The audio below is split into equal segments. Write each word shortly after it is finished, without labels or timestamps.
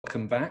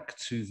welcome back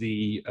to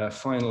the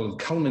final and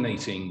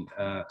culminating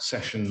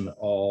session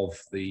of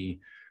the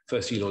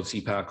First Sea Lord Sea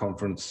Power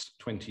Conference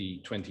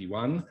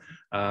 2021,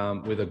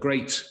 with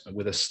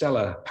a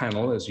stellar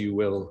panel, as you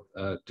will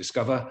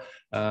discover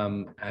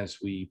as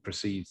we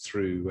proceed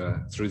through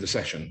the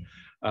session.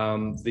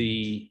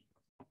 The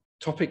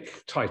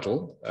topic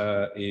title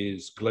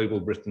is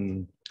Global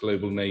Britain,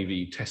 Global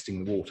Navy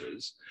Testing the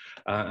Waters.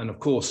 And of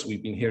course,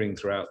 we've been hearing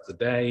throughout the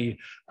day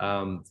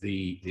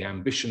the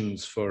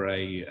ambitions for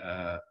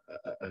a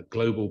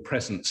global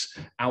presence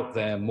out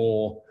there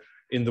more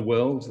in the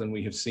world than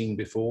we have seen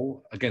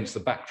before, against the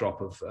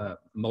backdrop of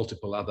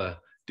multiple other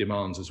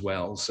demands as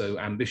well. So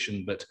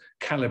ambition, but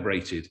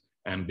calibrated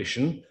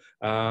ambition.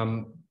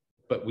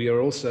 But we are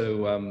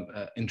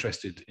also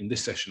interested in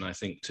this session, I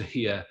think, to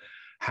hear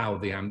how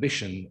the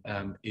ambition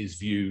is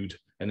viewed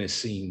and is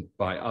seen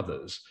by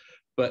others.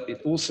 But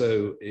it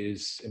also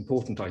is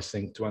important, I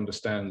think, to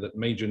understand that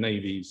major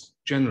navies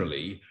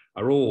generally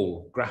are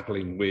all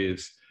grappling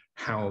with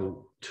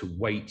how to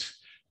weight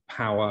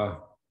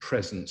power,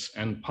 presence,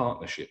 and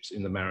partnerships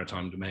in the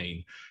maritime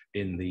domain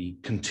in the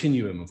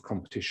continuum of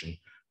competition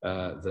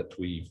that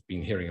we've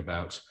been hearing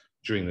about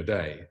during the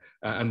day.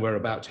 And we're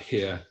about to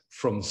hear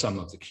from some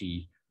of the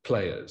key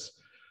players.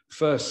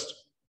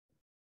 First,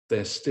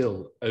 there's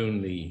still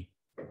only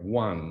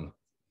one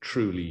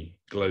truly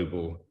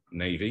global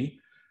navy,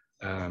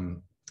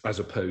 as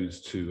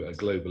opposed to a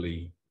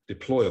globally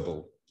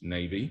deployable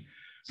navy,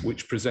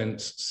 which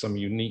presents some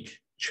unique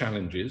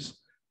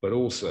challenges, but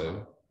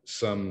also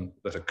some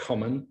that are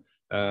common,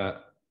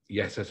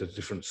 yet at a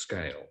different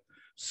scale.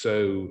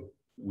 So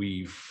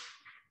we've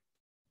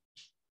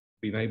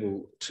been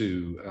able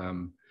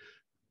to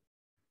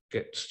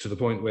get to the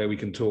point where we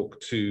can talk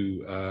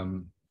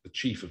to the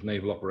Chief of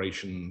Naval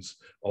Operations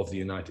of the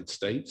United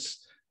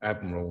States,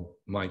 Admiral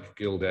Mike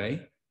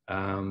Gilday.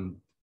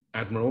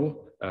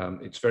 Admiral,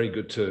 it's very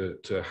good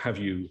to have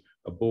you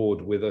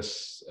aboard with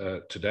us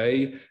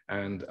today,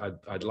 and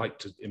I'd like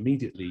to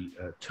immediately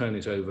turn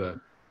it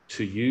over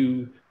to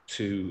you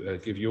to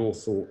give your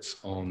thoughts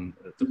on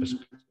the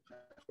perspective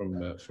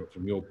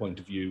from your point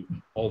of view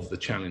of the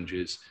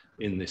challenges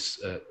in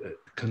this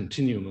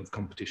continuum of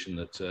competition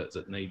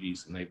that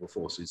navies and naval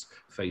forces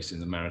face in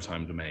the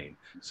maritime domain.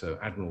 So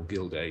Admiral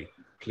Gilday,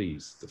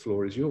 please, the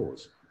floor is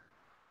yours.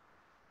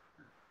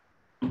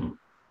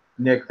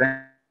 Nick,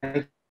 thank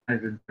you.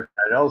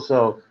 I'd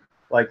also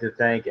like to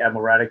thank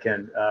Admiral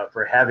Radican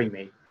for having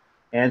me,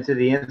 and to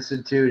the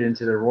Institute and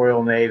to the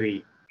Royal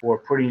Navy for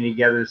putting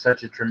together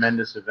such a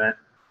tremendous event.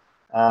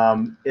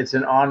 It's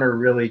an honor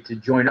really to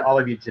join all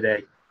of you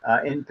today,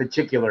 in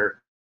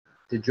particular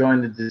to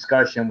join the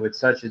discussion with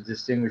such a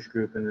distinguished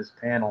group in this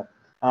panel.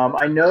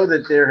 I know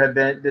that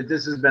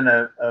this has been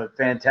a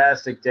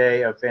fantastic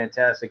day of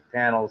fantastic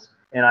panels,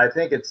 and I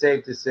think it's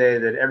safe to say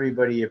that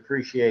everybody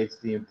appreciates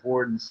the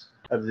importance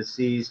of the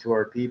seas to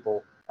our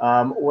people.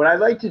 What I'd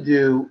like to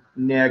do,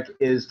 Nick,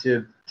 is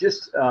to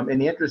just, in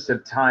the interest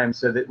of time,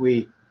 so that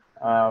we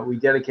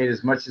dedicate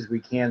as much as we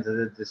can to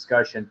the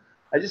discussion,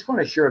 I just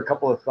want to share a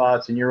couple of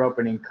thoughts in your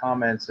opening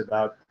comments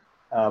about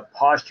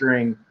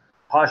posturing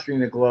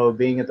the globe,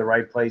 being at the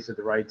right place at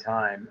the right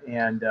time.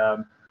 And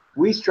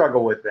we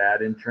struggle with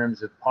that in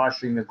terms of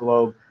posturing the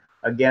globe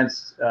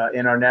against,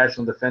 in our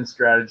national defense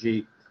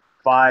strategy,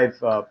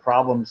 5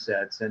 problem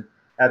sets. And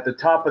at the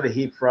top of the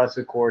heap for us,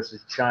 of course,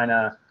 is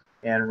China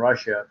and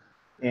Russia.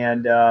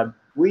 And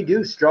we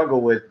do struggle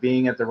with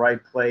being at the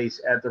right place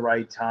at the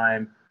right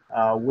time,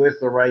 with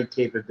the right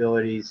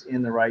capabilities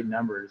in the right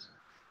numbers.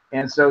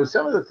 And so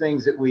some of the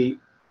things that we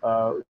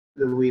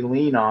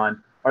lean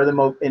on are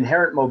the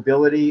inherent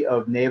mobility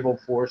of naval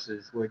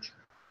forces, which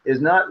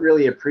is not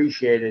really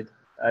appreciated.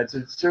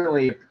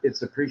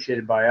 It's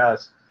appreciated by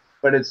us,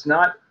 but it's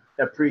not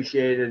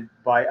appreciated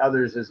by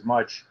others as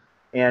much.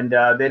 And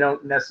they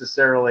don't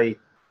necessarily,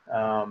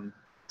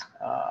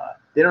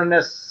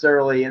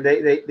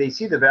 they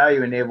see the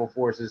value in naval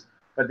forces,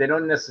 but they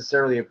don't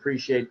necessarily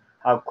appreciate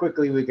how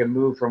quickly we can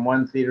move from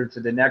one theater to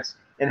the next,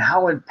 and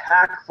how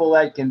impactful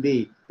that can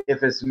be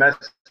if it's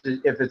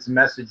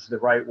messaged the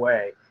right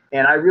way.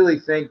 And I really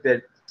think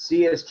that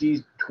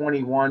CSG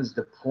 21's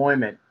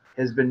deployment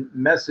has been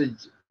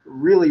messaged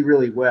really,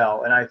 really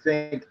well. And I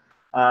think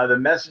the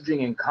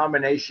messaging in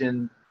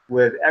combination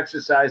with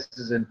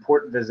exercises and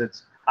port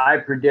visits, I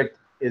predict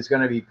is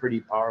going to be pretty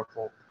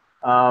powerful.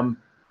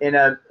 In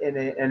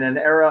an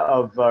era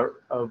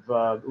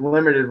of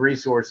limited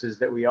resources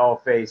that we all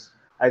face,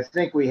 I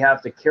think we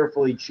have to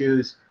carefully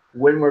choose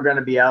when we're going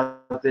to be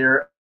out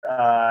there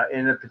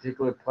in a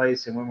particular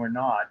place and when we're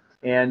not.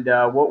 And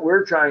what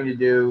we're trying to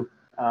do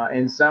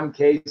in some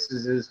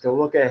cases is to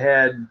look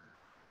ahead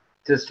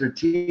to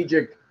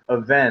strategic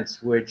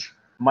events which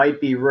might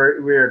be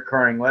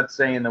reoccurring, let's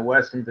say in the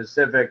Western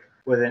Pacific,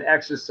 with an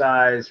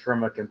exercise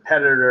from a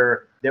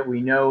competitor that we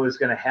know is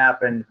going to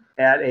happen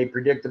at a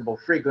predictable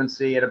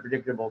frequency at a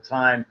predictable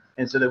time,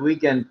 and so that we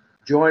can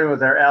join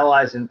with our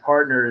allies and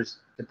partners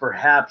to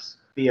perhaps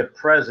be a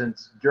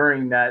presence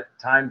during that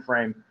time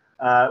frame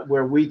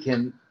where we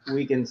can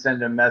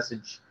send a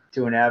message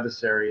to an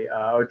adversary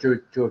or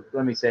to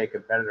let me say a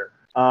competitor.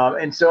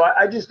 And so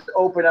I just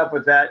open up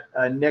with that,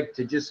 Nick,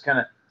 to just kind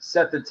of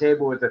set the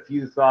table with a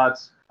few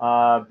thoughts,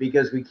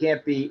 because we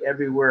can't be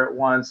everywhere at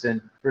once,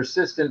 and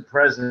persistent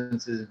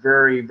presence is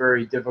very,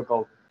 very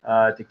difficult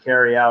to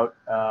carry out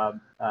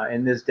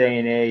in this day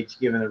and age,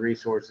 given the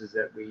resources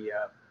that we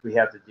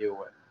have to deal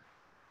with.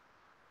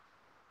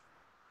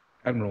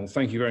 Admiral,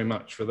 thank you very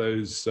much for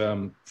those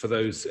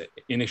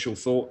initial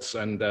thoughts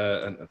and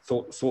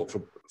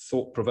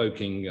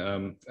thought-provoking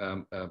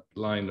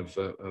line of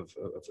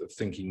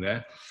thinking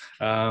there.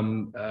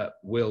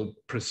 We'll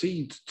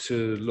proceed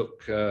to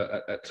look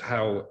at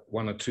how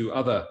one or two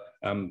other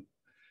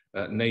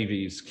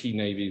key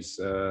navies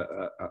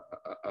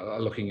are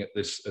looking at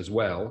this as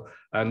well.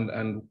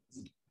 And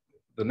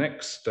the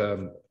next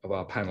of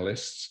our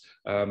panelists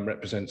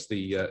represents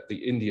the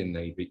Indian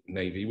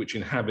Navy, which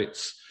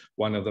inhabits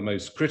one of the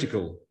most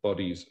critical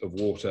bodies of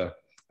water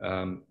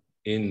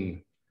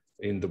in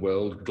the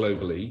world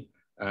globally,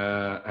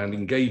 and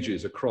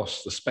engages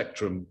across the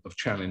spectrum of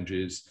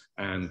challenges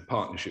and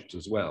partnerships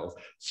as well.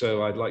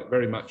 So I'd like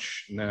very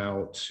much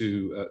now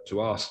to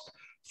ask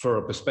for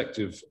a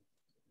perspective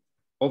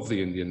of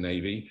the Indian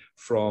Navy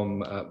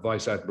from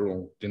Vice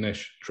Admiral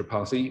Dinesh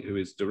Tripathi, who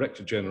is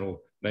Director General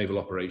Naval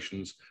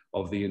Operations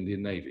of the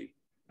Indian Navy.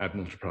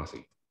 Admiral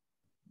Tripathi.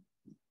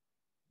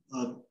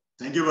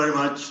 Thank you very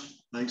much.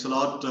 Thanks a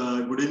lot.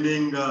 Good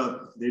evening,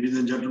 ladies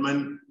and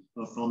gentlemen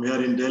from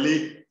here in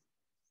Delhi.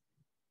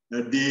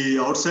 At the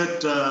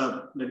outset,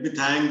 let me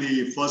thank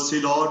the First Sea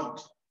Lord,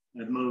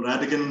 Admiral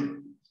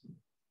Ratigan,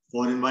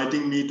 for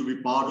inviting me to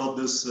be part of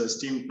this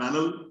esteemed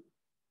panel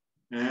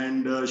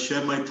and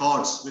share my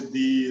thoughts with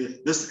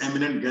this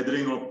eminent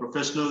gathering of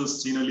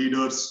professionals, senior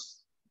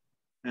leaders,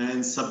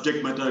 and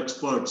subject matter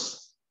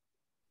experts.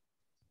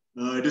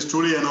 It is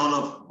truly an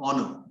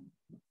honor.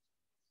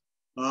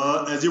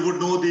 As you would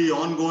know, the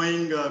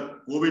ongoing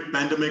COVID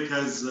pandemic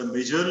has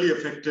majorly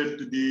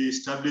affected the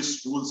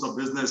established rules of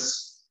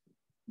business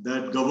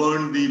that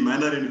govern the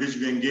manner in which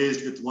we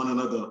engage with one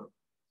another.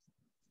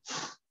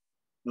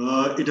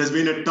 It has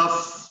been a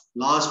tough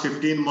last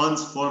 15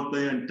 months for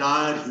the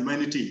entire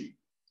humanity,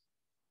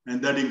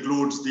 and that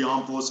includes the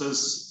armed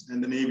forces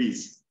and the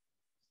navies.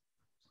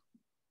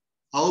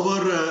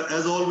 However,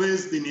 as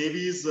always, the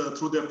navies,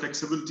 through their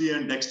flexibility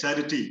and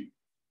dexterity,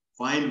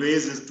 find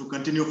ways to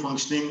continue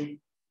functioning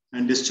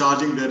and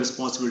discharging their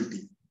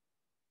responsibility.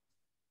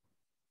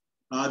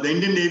 The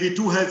Indian Navy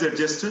too has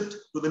adjusted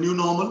to the new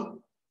normal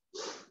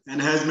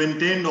and has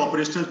maintained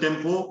operational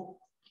tempo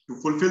to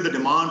fulfill the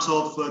demands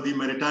of the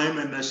maritime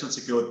and national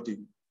security.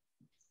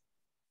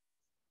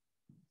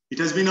 It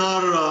has been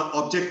our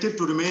objective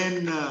to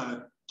remain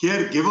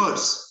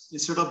caregivers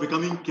instead of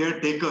becoming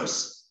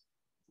caretakers.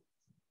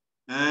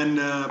 And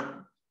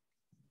I'm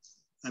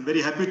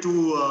very happy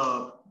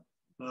to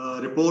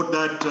report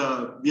that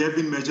we have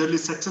been majorly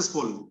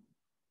successful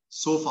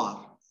so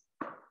far.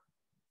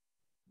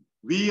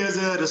 We as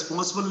a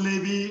responsible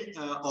Navy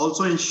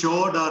also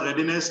ensured our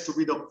readiness to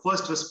be the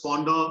first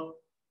responder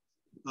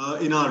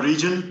in our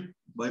region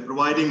by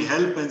providing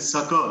help and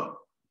succor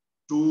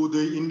to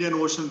the Indian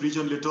Ocean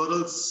region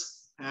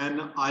littorals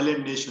and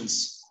island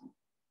nations.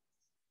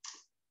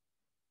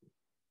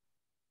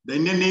 The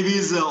Indian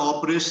Navy's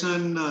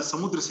Operation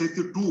Samudra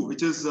Setu 2,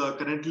 which is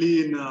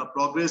currently in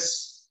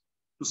progress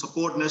to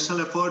support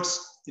national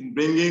efforts in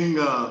bringing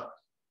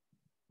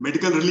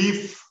medical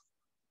relief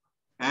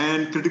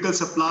and critical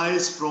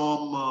supplies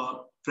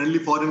from friendly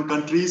foreign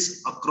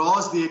countries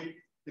across the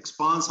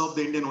expanse of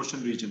the Indian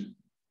Ocean region.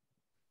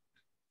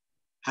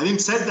 Having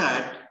said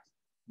that,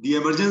 the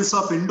emergence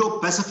of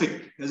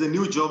Indo-Pacific as a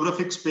new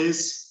geographic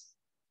space,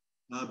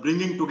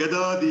 bringing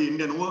together the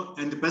Indian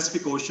and the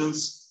Pacific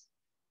Oceans,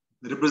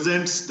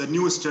 represents the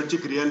new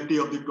strategic reality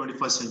of the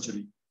 21st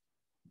century.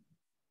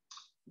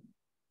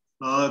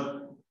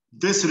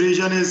 This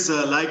region is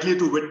likely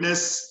to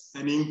witness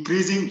an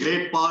increasing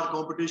great power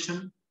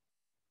competition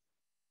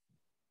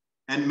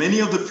and many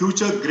of the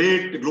future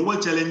great global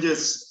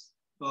challenges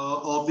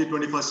of the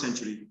 21st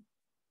century.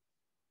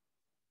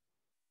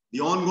 The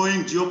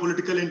ongoing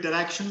geopolitical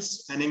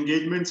interactions and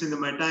engagements in the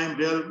maritime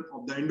realm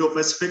of the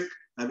Indo-Pacific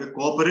have a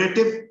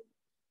cooperative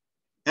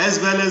as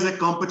well as a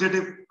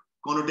competitive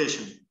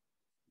connotation.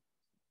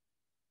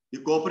 The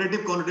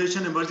cooperative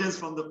connotation emerges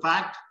from the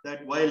fact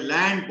that while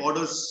land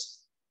borders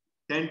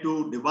tend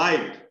to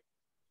divide,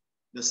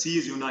 the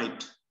seas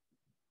unite.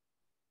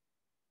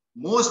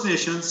 Most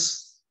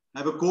nations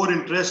have a core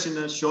interest in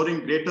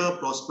ensuring greater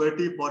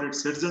prosperity for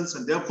its citizens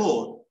and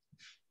therefore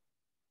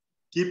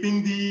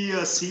keeping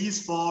the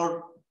seas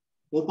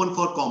open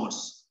for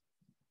commerce.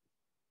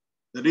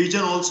 The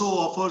region also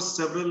offers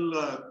several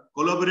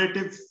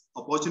collaborative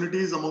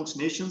opportunities amongst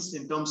nations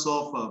in terms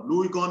of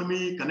blue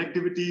economy,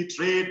 connectivity,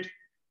 trade,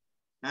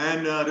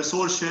 and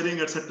resource sharing,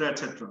 etc.,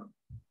 etc.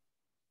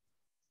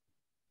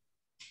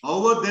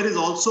 However, there is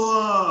also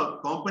a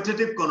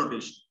competitive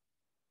connotation.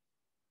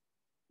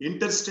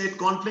 Interstate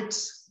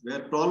conflicts, where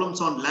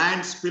problems on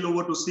land spill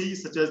over to sea,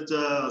 such as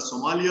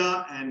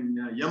Somalia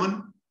and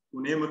Yemen,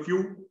 to name a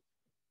few,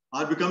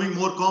 are becoming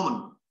more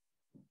common.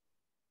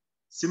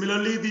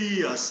 Similarly,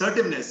 the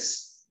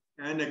assertiveness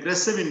and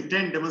aggressive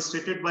intent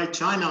demonstrated by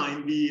China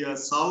in the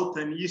South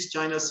and East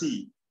China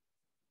Sea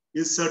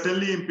is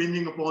certainly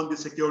impinging upon the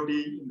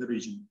security in the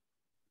region.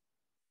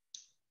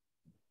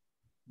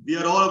 We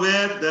are all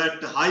aware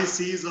that high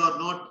seas are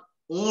not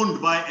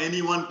owned by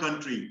any one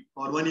country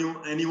or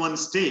any one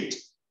state.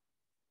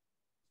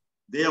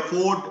 They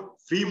afford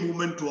free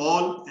movement to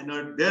all and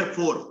are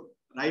therefore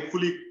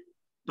rightfully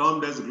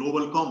termed as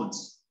global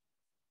commons.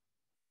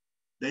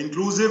 The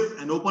inclusive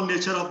and open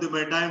nature of the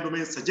maritime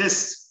domain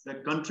suggests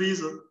that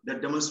countries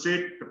that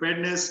demonstrate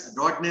preparedness,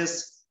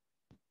 adroitness,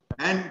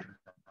 and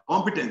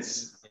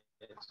competence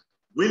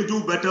will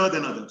do better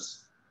than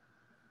others.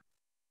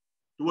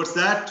 Towards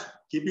that,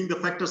 keeping the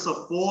factors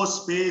of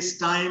force, space,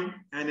 time,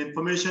 and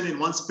information in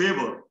one's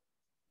favor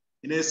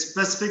in a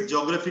specific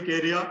geographic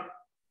area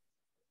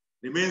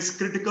remains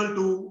critical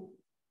to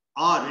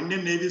our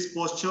Indian Navy's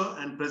posture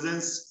and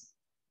presence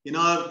in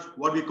our,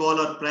 what we call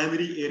our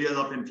primary areas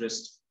of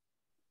interest.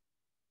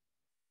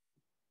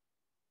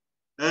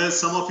 As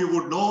some of you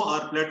would know,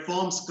 our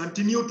platforms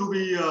continue to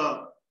be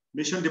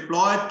mission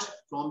deployed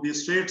from the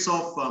Straits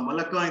of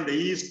Malacca in the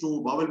east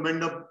to Bab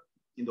el-Mandab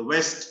in the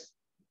west,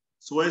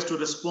 so as to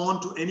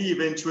respond to any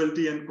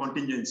eventuality and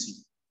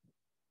contingency.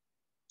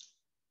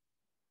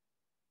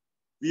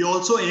 We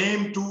also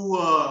aim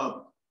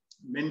to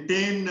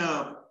maintain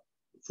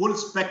full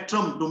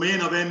spectrum domain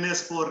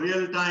awareness for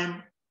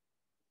real-time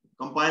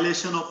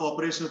compilation of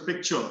operational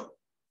picture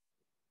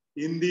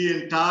in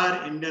the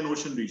entire Indian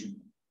Ocean region.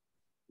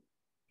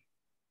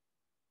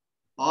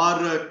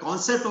 Our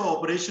concept of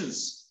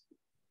operations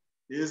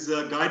is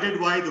guided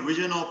by the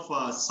vision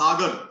of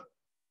SAGAR,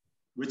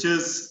 which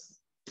is,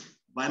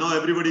 by now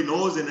everybody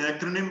knows, an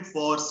acronym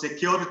for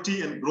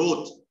security and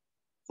growth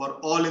for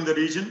all in the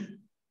region.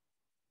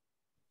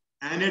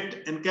 And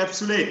it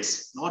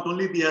encapsulates not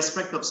only the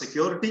aspect of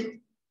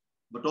security,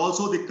 but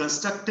also the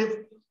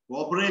constructive,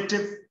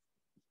 cooperative,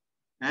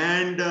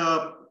 and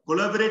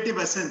collaborative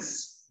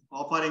essence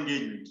of our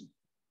engagement.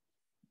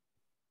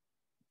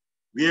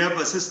 We have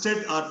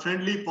assisted our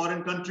friendly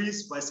foreign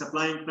countries by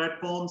supplying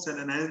platforms and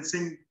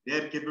enhancing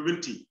their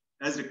capability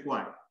as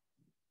required.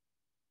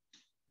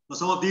 Now,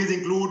 some of these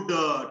include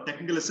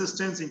technical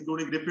assistance,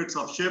 including refits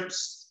of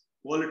ships,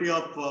 quality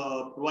of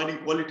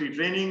providing quality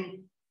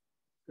training,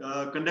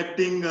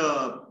 conducting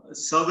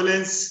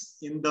surveillance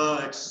in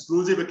the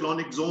exclusive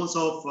economic zones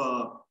of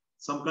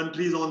some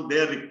countries on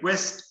their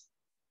request,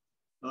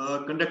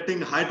 conducting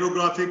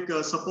hydrographic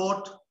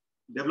support,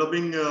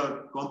 developing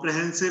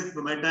comprehensive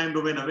maritime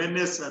domain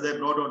awareness, as I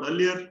brought out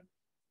earlier,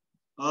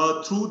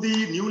 through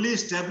the newly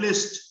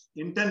established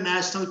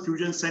International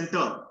Fusion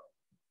Center,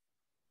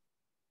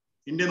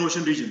 Indian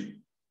Ocean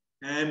region.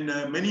 And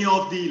many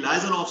of the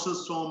liaison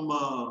officers from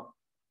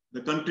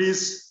the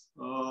countries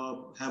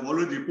have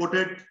already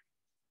reported,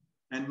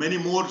 and many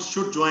more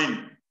should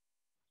join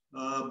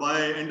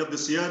by end of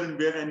this year. And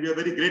we are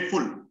very grateful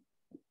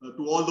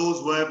to all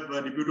those who have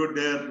deputed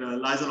their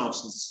liaison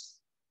officers.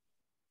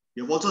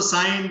 We have also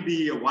signed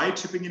the wide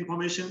shipping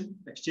information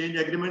exchange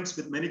agreements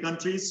with many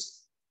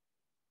countries,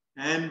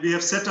 and we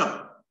have set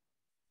up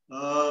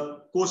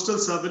coastal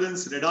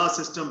surveillance radar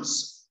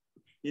systems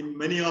in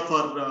many of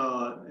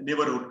our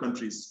neighborhood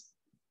countries.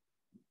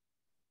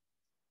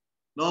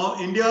 Now,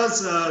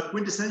 India's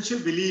quintessential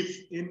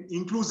belief in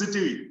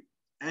inclusivity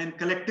and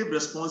collective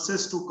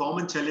responses to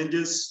common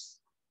challenges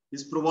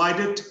is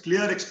provided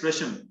clear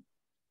expression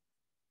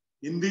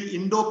in the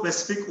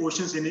Indo-Pacific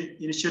Oceans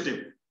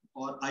Initiative,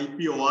 or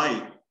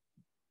IPOI,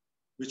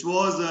 which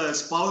was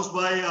espoused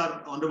by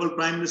our Honorable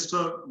Prime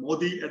Minister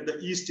Modi at the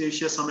East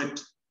Asia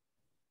Summit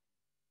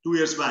 2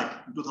 years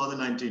back in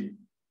 2019.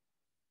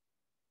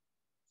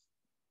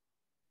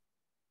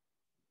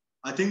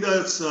 I think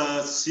the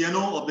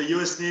CNO of the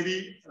US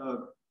Navy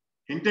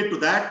hinted to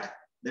that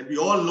we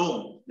all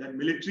know that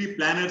military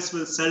planners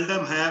will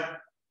seldom have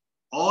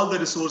all the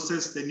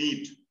resources they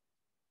need.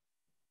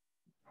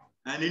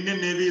 And Indian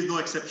Navy is no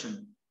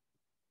exception.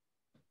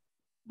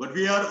 But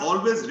we are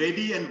always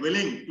ready and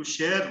willing to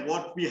share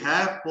what we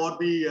have for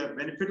the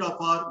benefit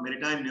of our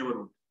maritime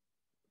neighborhood.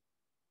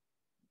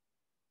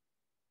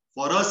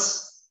 For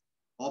us,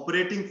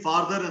 operating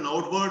farther and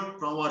outward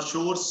from our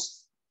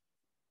shores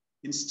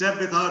in step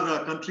with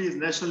our country's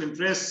national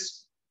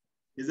interests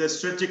is a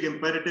strategic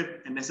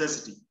imperative and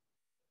necessity.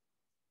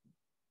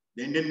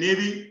 The Indian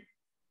Navy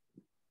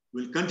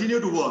will continue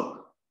to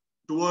work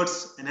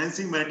towards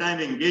enhancing maritime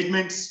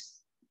engagements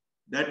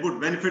that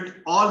would benefit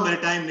all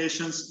maritime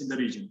nations in the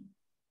region.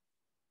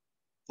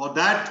 For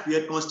that, we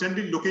are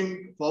constantly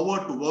looking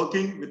forward to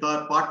working with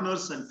our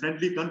partners and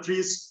friendly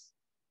countries.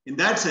 In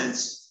that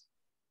sense,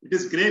 it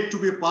is great to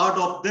be a part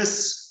of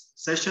this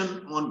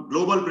session on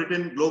Global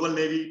Britain, Global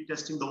Navy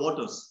testing the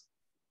waters.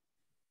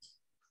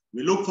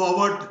 We look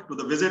forward to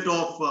the visit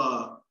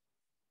of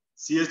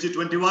CSG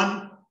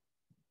 21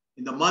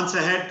 in the months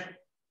ahead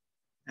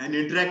and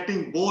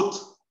interacting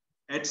both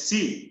at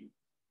sea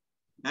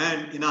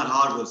and in our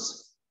harbors.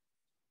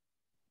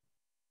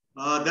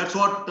 That's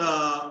what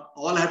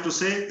all I have to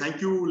say.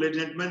 Thank you,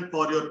 ladies and gentlemen,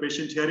 for your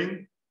patient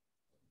hearing.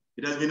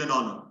 It has been an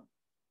honor.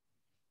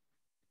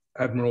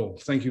 Admiral,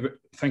 thank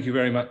you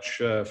very much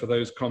for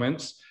those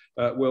comments.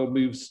 We'll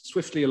move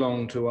swiftly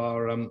along to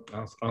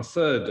our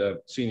third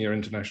senior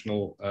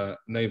international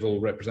naval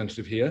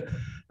representative here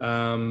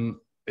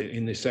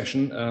in this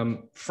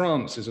session.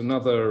 France is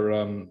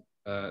another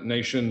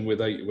nation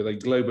with a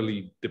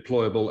globally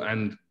deployable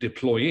and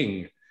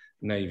deploying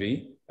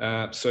navy.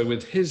 So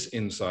with his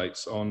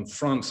insights on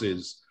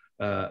France's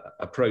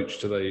approach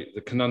to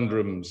the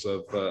conundrums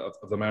of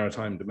the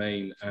maritime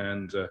domain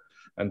and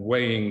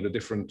weighing the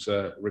different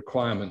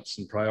requirements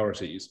and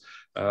priorities,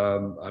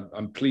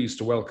 I'm pleased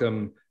to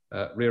welcome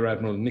Rear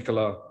Admiral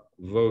Nicolas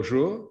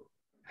Vaujour,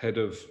 Head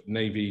of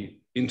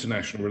Navy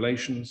International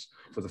Relations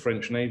for the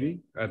French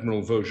Navy.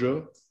 Admiral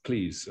Vaujour,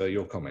 please,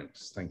 your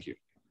comments. Thank you.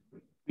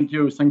 Thank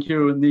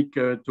you, Nick,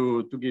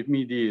 to give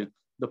me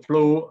the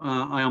floor.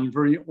 I am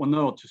very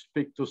honored to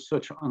speak to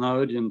such an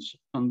audience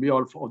on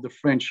behalf of the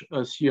French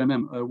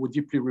CNM, who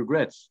deeply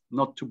regrets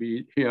not to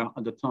be here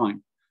at the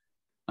time.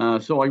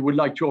 So I would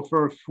like to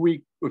offer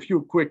a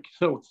few quick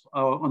thoughts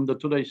on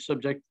today's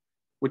subject,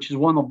 which is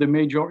one of the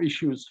major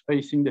issues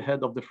facing the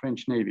head of the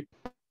French Navy.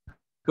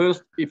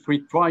 First, if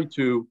we try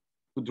to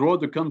draw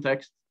the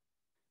context,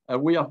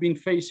 we have been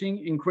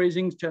facing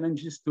increasing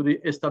challenges to the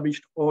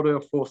established order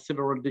for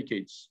several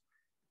decades.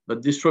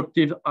 But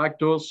disruptive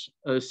actors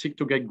seek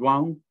to get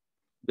ground.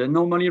 They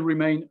normally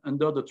remain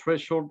under the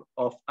threshold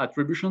of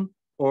attribution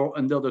or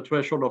under the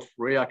threshold of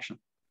reaction,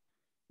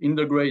 in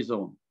the gray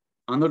zone,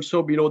 and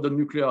also below the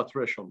nuclear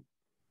threshold.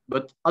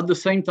 But at the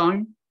same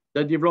time,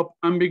 they develop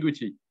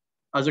ambiguity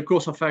as a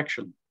course of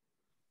action,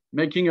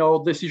 making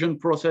our decision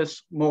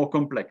process more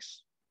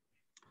complex.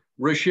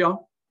 Russia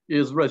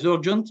is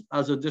resurgent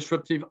as a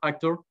disruptive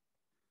actor.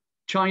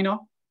 China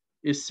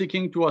is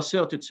seeking to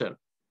assert itself.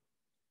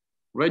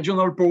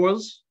 Regional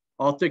powers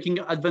are taking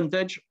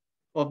advantage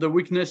of the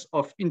weakness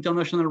of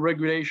international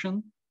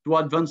regulation to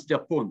advance their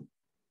pawn.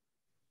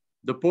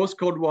 The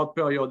post-Cold War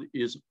period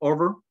is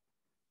over.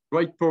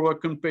 Great power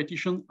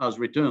competition has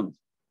returned.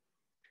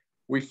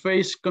 We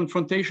face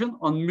confrontation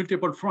on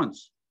multiple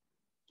fronts.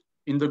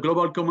 In the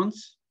global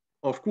commons,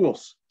 of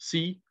course,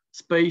 sea,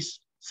 space,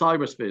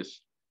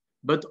 cyberspace,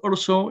 but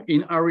also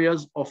in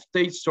areas of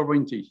state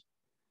sovereignty,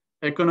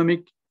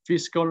 economic,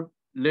 fiscal,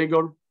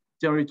 legal,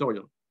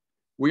 territorial.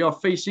 We are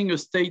facing a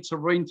state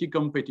sovereignty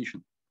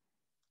competition.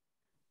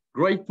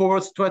 Great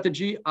power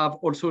strategy have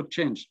also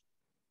changed.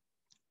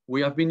 We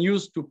have been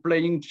used to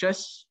playing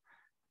chess,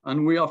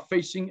 and we are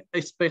facing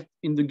experts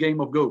in the game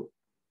of Go.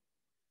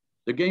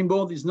 The game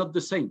board is not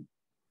the same,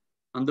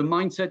 and the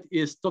mindset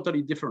is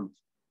totally different.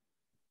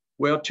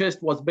 Where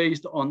chess was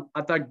based on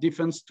attack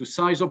defense to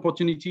size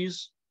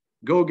opportunities,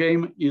 Go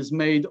game is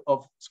made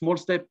of small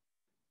steps,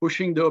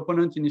 pushing the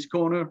opponent in his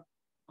corner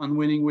and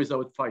winning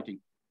without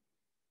fighting.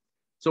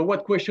 So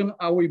what question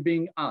are we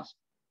being asked?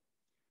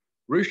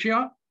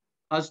 Russia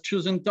has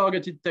chosen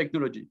targeted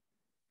technology.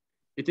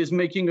 It is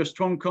making a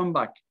strong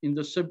comeback in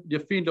the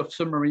field of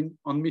submarine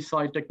and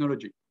missile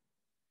technology.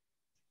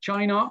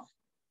 China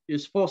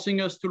is forcing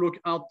us to look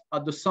out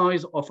at the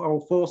size of our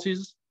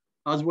forces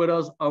as well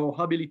as our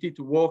ability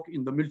to work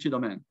in the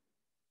multi-domain.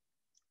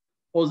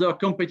 Other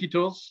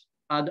competitors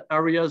add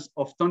areas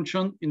of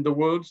tension in the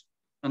world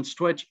and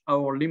stretch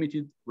our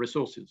limited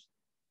resources.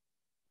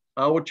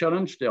 Our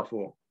challenge,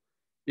 therefore,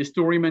 is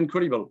to remain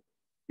credible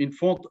in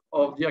front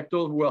of the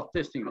actors who are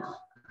testing us,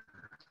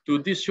 to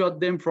dissuade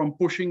them from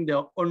pushing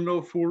their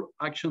unlawful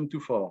action too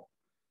far,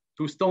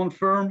 to stand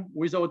firm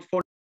without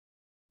falling.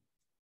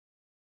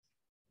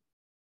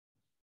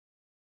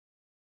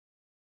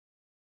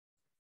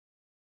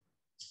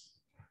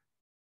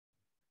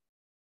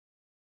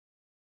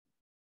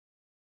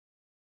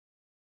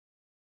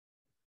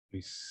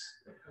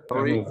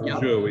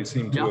 Sorry, we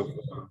seem to have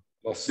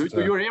lost.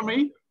 Do you hear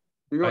me?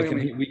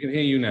 We can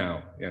hear you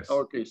now, yes.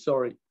 Okay,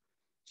 sorry.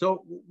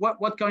 So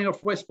what kind of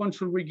response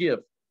should we give?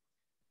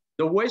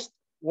 The West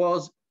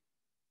was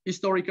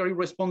historically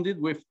responded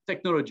with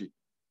technology.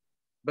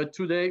 But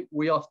today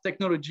we have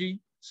technology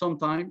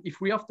sometimes.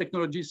 If we have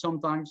technology,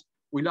 sometimes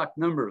we lack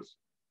numbers.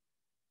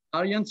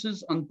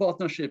 Alliances and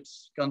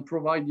partnerships can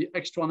provide the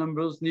extra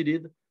numbers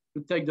needed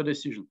to take the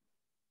decision.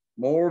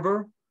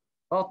 Moreover,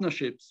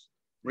 partnerships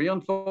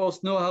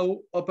reinforce know-how,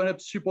 open up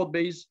support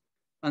base,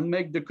 and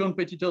make the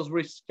competitors'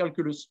 risk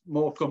calculus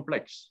more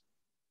complex.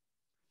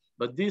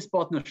 But these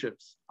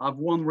partnerships have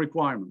one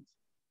requirement: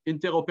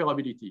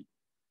 interoperability.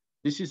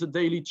 This is a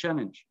daily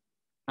challenge,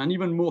 and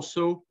even more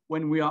so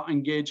when we are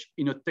engaged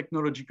in a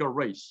technological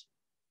race.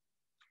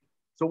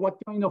 So what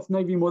kind of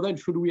Navy model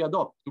should we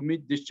adopt to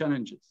meet these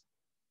challenges?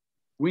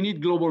 We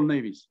need global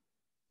navies,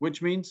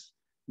 which means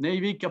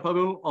Navy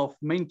capable of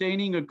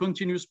maintaining a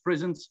continuous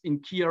presence in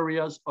key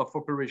areas of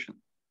operation.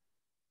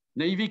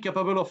 Navy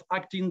capable of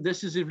acting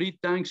decisively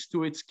thanks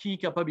to its key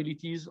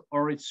capabilities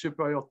or its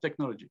superior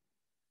technology.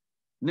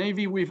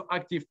 Navy with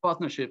active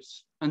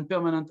partnerships and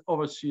permanent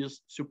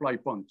overseas supply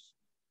points.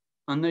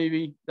 A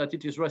Navy that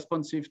it is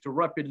responsive to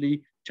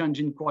rapidly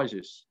changing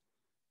crises,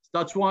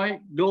 That's why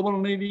global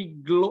Navy,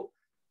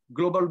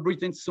 global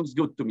Britain sounds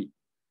good to me.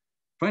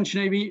 French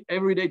Navy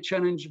everyday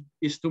challenge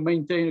is to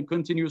maintain a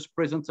continuous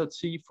presence at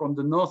sea from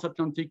the North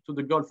Atlantic to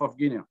the Gulf of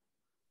Guinea,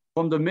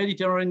 from the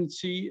Mediterranean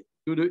Sea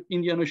to the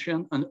Indian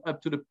Ocean and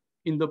up to the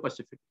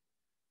Indo-Pacific.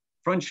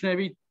 French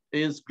Navy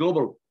is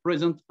global,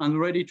 present and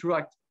ready to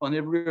act on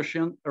every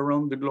ocean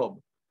around the globe.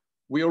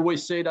 We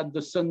always say that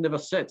the sun never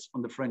sets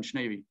on the French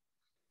Navy.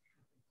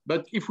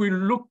 But if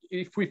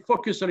we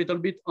focus a little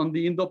bit on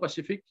the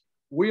Indo-Pacific,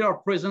 we are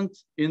present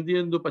in the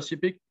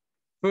Indo-Pacific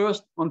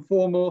first and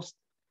foremost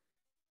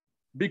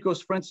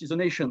because France is a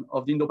nation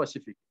of the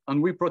Indo-Pacific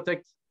and we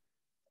protect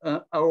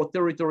our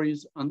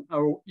territories and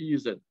our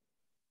EEZ.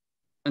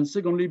 And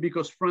secondly,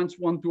 because France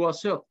wants to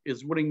assert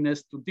its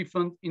willingness to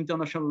defend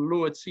international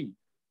law at sea,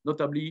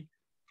 notably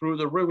through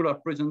the regular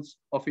presence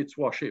of its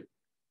warship.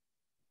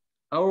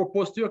 Our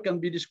posture can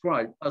be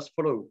described as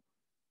follows.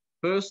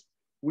 First,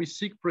 we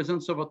seek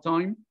presence over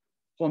time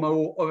from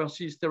our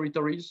overseas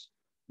territories,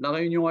 La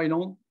Réunion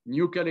Island,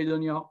 New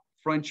Caledonia,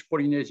 French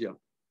Polynesia,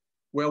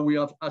 where we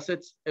have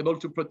assets able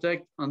to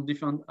protect and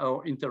defend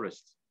our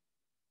interests.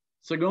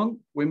 Second,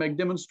 we make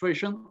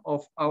demonstration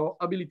of our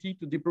ability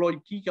to deploy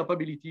key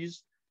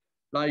capabilities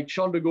like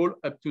Charles de Gaulle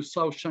up to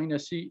South China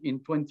Sea in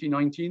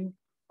 2019,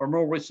 or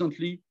more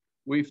recently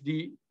with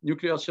the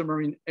nuclear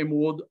submarine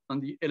Emerald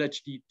and the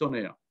LHD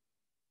Tonnerre.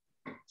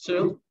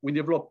 Third, we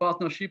develop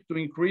partnership to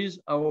increase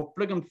our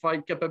plug and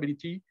fight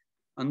capability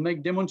and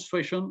make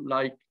demonstration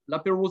like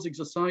Lapérouse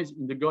exercise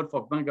in the Gulf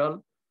of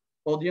Bengal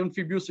or the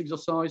amphibious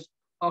exercise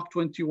Arc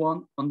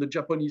 21 on the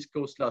Japanese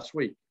coast last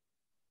week.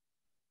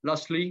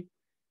 Lastly,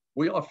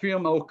 we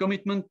affirm our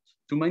commitment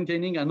to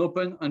maintaining an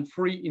open and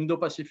free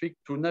Indo-Pacific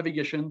through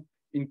navigation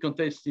in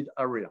contested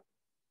area.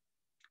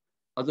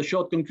 As a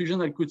short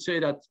conclusion, I could say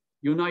that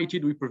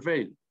united we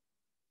prevail.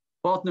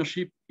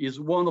 Partnership is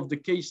one of the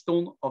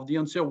keystones of the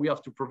answer we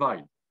have to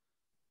provide,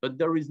 but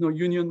there is no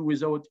union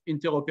without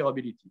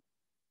interoperability.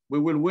 We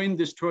will win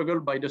this struggle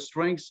by the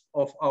strength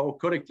of our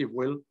collective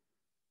will.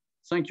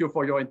 Thank you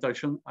for your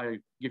attention. I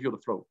give you the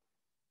floor.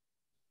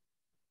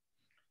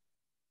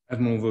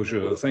 Admiral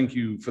Vaujour, thank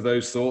you for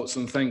those thoughts,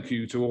 and thank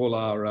you to all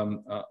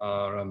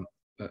our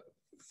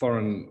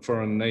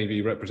foreign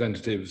Navy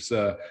representatives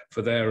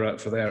for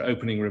their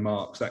opening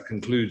remarks. That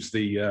concludes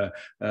the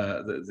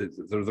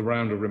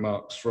round of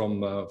remarks from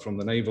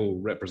the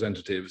naval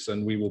representatives,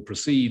 and we will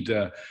proceed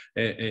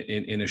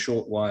in a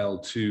short while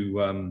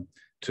to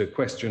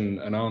question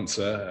and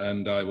answer.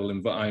 And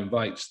I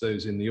invite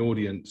those in the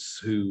audience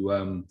who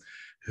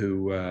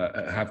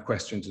have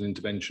questions and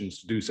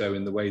interventions to do so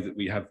in the way that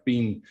we have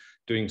been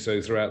doing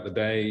so throughout the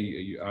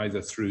day,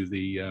 either through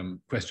the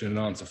question and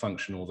answer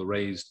function or the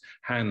raised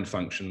hand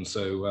function.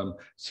 So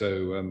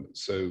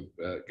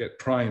get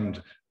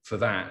primed for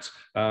that.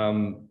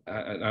 And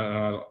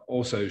I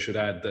also should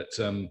add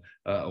that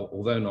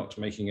although not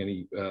making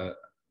any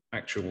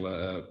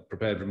actual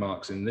prepared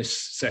remarks in this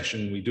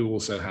session, we do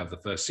also have the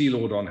First Sea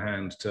Lord on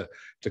hand to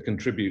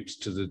contribute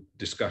to the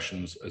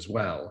discussions as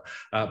well.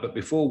 But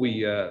before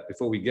we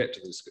get to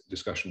this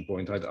discussion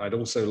point, I'd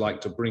also like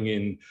to bring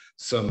in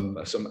some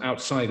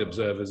outside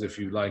observers, if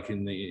you like,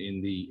 in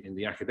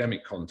the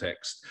academic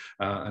context,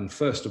 and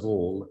first of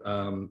all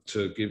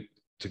to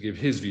give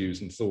his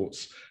views and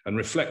thoughts and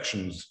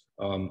reflections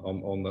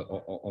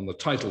on the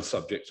title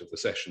subject of the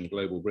session,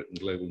 Global Britain,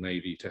 Global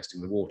Navy, Testing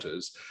the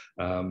Waters.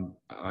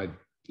 I'd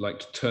like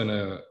to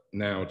turn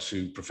now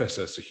to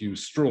Professor Sir Hugh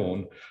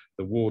Strachan,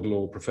 the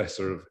Wardlaw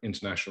Professor of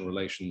International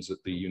Relations at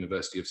the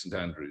University of St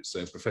Andrews.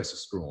 So Professor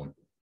Strachan.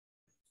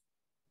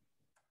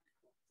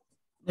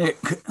 Nick,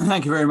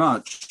 thank you very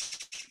much.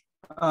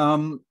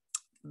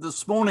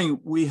 This morning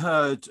we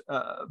heard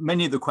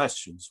many of the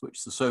questions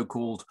which the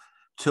so-called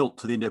tilt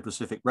to the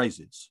Indo-Pacific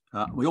raises.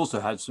 We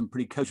also had some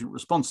pretty cogent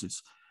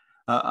responses.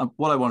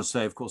 What I want to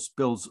say, of course,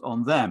 builds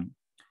on them.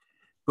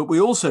 But we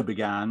also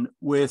began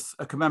with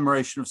a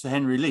commemoration of Sir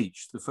Henry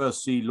Leach, the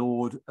first Sea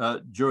Lord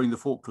during the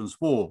Falklands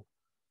War.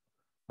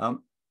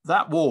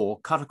 That war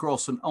cut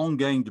across an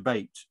ongoing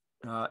debate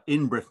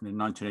in Britain in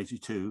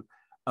 1982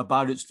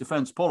 about its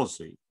defence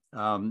policy,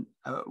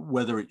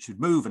 whether it should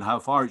move and how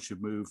far it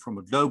should move from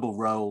a global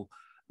role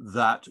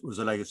that was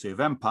a legacy of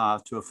empire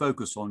to a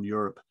focus on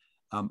Europe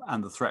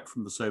and the threat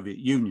from the Soviet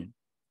Union.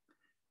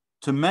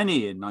 To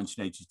many in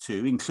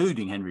 1982,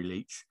 including Henry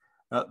Leach,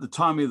 the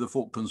timing of the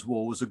Falklands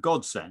War was a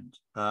godsend.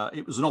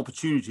 It was an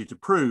opportunity to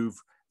prove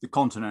the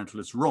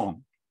Continentalists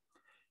wrong.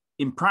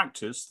 In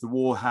practice, the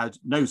war had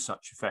no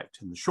such effect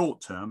in the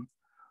short term,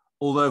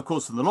 although of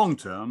course in the long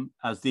term,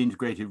 as the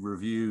integrated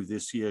review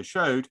this year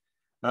showed,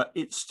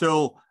 it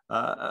still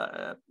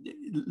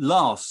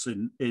lasts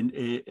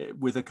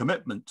with a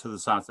commitment to the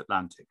South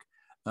Atlantic.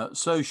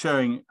 So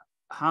showing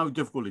how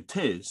difficult it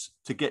is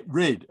to get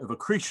rid of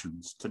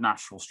accretions to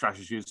national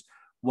strategies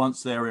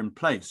once they're in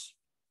place.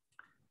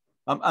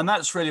 And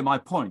that's really my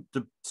point.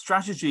 The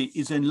strategy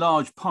is in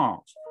large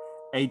part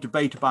a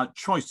debate about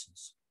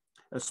choices,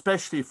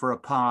 especially for a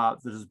power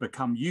that has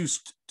become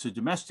used to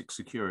domestic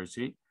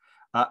security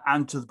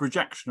and to the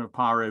projection of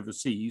power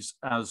overseas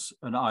as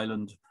an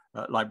island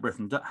like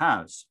Britain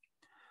has.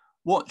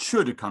 What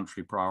should a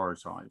country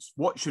prioritize?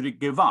 What should it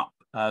give up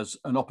as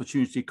an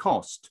opportunity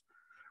cost?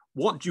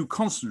 What do you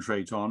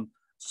concentrate on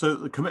so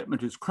that the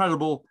commitment is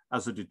credible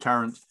as a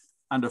deterrent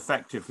and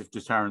effective if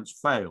deterrence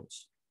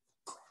fails?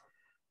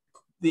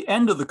 The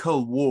end of the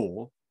Cold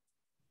War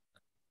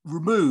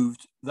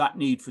removed that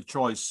need for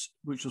choice,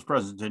 which was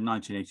present in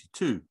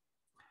 1982.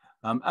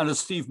 And as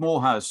Steve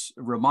Morehouse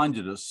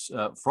reminded us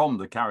from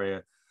the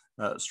carrier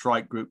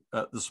strike group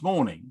this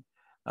morning,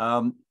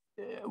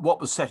 what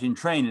was set in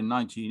train in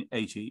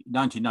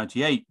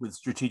 1998 with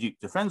Strategic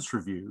Defence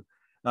Review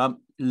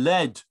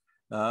led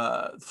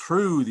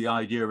through the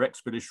idea of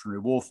expeditionary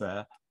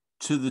warfare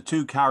to the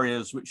two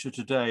carriers which are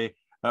today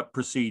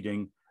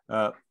proceeding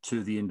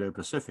to the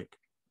Indo-Pacific.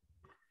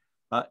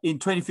 In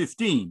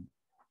 2015,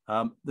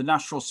 the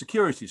national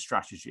security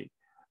strategy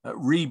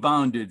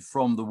rebounded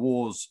from the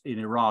wars in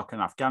Iraq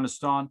and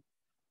Afghanistan,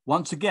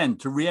 once again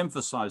to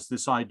re-emphasize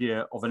this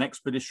idea of an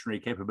expeditionary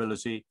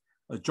capability,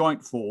 a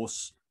joint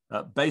force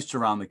based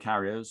around the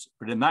carriers,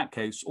 but in that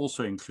case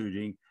also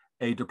including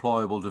a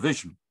deployable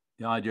division.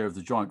 The idea of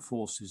the joint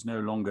force is no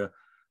longer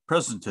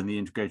present in the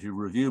integrated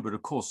review, but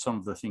of course some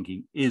of the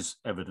thinking is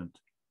evident.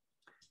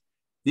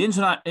 The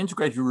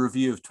integrated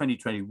review of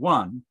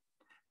 2021,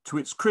 to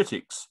its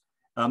critics,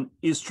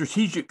 is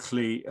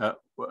strategically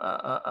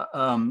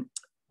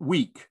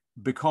weak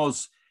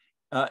because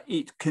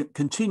it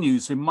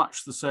continues in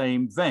much the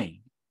same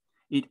vein.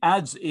 It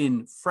adds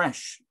in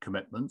fresh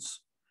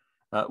commitments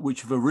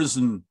which have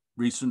arisen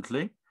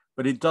recently,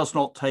 but it does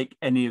not take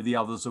any of the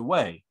others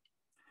away.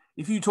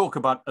 If you talk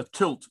about a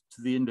tilt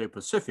to the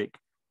Indo-Pacific,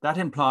 that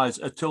implies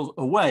a tilt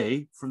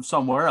away from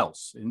somewhere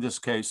else, in this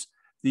case,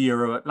 the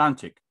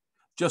Euro-Atlantic.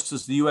 Just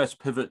as the US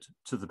pivot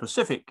to the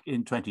Pacific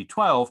in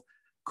 2012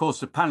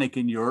 caused a panic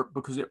in Europe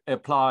because it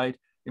implied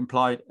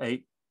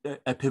a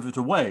pivot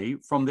away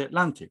from the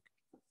Atlantic.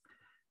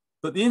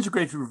 But the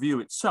integrated review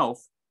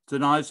itself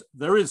denies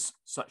there is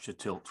such a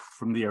tilt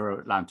from the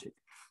Euro-Atlantic.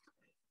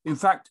 In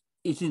fact,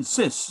 it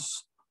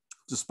insists,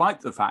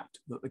 despite the fact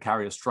that the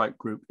carrier strike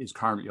group is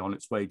currently on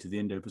its way to the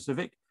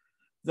Indo-Pacific,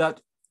 that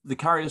the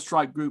carrier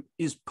strike group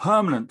is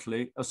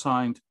permanently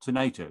assigned to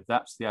NATO.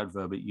 That's the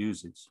adverb it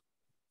uses.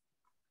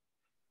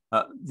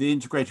 The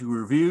integrated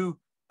review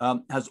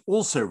has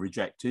also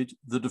rejected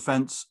the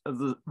defense of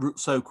the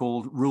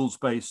so-called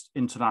rules-based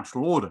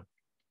international order.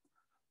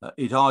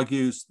 It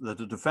argues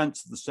that a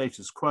defense of the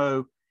status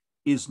quo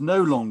is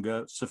no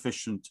longer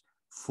sufficient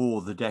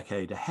for the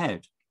decade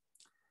ahead.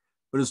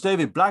 But as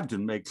David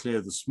Blagden made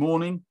clear this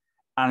morning,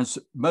 and as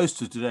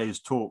most of today's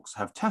talks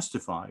have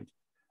testified,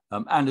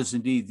 and as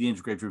indeed the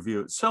integrated review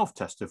itself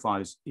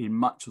testifies in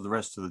much of the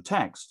rest of the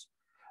text,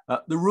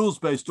 the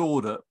rules-based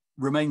order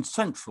remains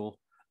central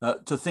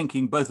to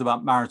thinking both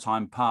about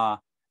maritime power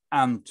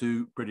and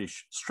to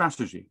British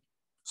strategy.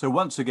 So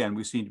once again,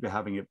 we seem to be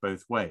having it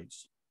both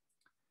ways.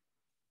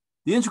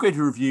 The integrated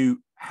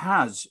review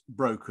has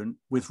broken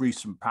with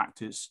recent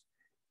practice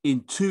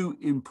in two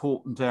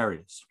important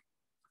areas.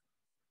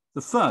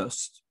 The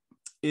first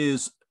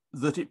is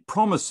that it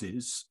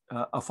promises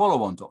a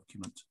follow-on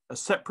document, a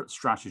separate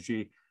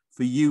strategy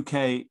for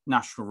UK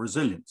national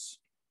resilience.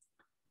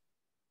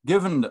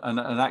 Given,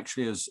 and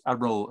actually as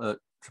Admiral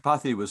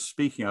Tripathi was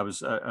speaking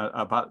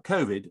about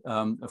COVID,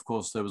 of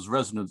course, there was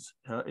resonance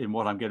in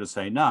what I'm going to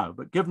say now,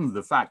 but given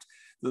the fact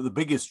that the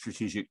biggest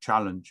strategic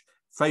challenge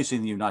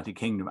facing the United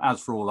Kingdom, as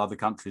for all other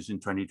countries in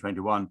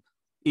 2021,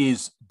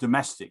 is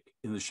domestic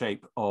in the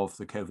shape of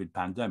the COVID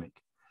pandemic.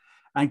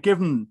 And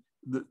given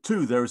that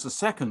too, there is a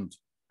second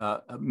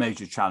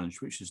major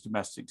challenge, which is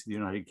domestic to the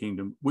United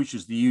Kingdom, which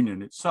is the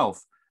Union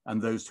itself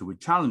and those who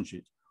would challenge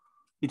it.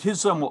 It is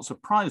somewhat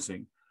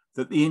surprising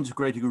that the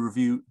integrated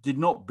review did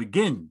not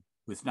begin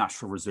with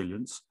national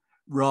resilience,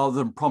 rather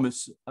than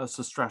promise us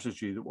a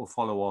strategy that will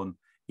follow on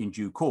in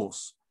due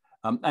course.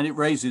 And it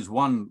raises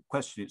one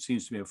question, it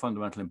seems to me of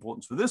fundamental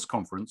importance for this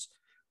conference,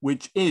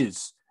 which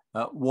is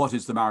what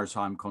is the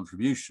maritime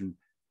contribution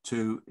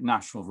to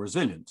national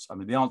resilience? I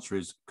mean, the answer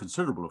is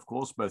considerable, of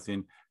course, both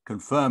in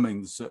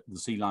confirming the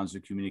sea lines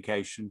of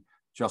communication,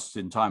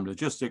 just-in-time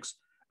logistics,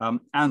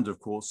 and of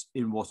course,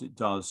 in what it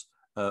does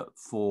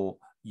for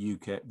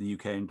the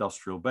UK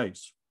industrial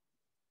base.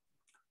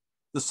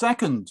 The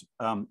second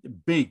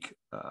big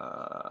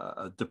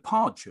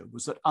departure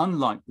was that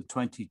unlike the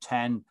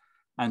 2010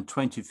 and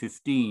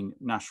 2015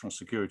 national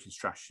security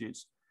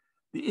strategies,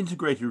 the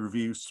integrated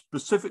review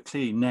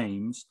specifically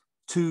names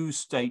two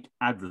state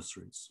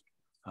adversaries,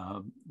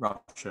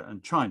 Russia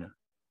and China.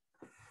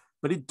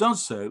 But it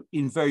does so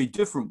in very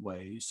different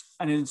ways,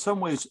 and in some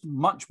ways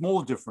much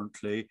more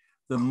differently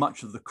than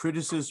much of the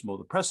criticism or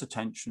the press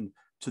attention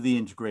to the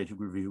integrated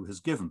review has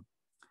given.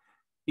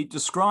 It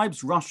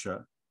describes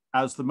Russia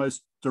as the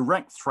most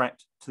direct threat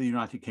to the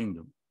United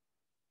Kingdom.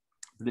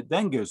 But it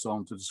then goes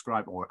on to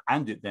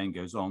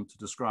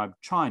describe,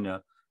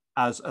 China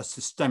as a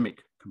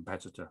systemic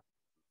competitor.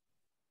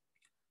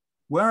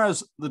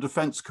 Whereas the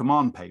Defence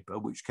Command paper,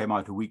 which came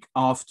out a week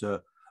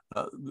after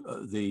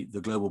the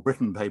Global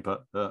Britain paper,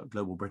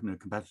 Global Britain, A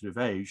Competitive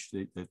Age,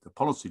 the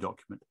policy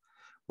document,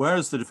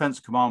 whereas the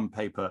Defense Command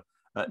paper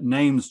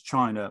names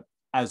China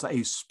as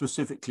a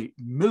specifically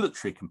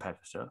military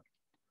competitor,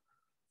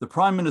 the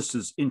Prime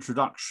Minister's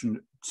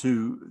introduction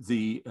to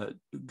the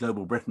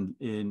Global Britain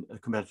in a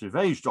Competitive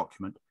Age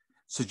document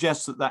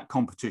suggests that that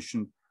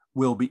competition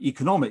will be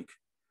economic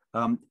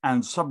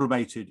and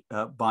sublimated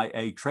by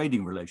a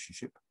trading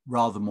relationship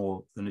rather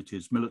more than it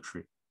is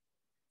military.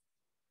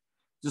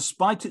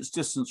 Despite its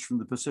distance from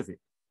the Pacific,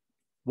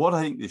 what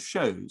I think this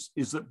shows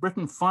is that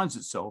Britain finds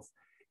itself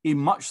in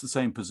much the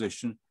same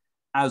position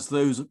as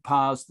those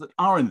powers that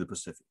are in the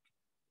Pacific.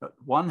 On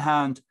one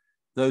hand,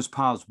 those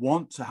powers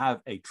want to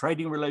have a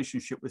trading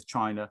relationship with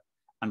China,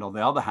 and on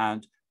the other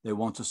hand, they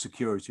want a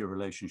security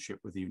relationship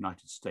with the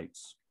United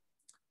States.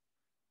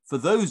 For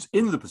those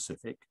in the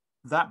Pacific,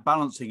 that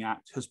balancing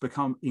act has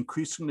become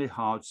increasingly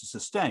hard to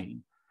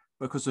sustain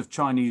because of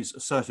Chinese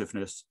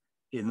assertiveness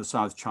in the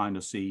South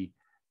China Sea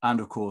and,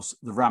 of course,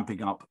 the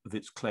ramping up of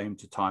its claim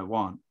to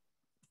Taiwan.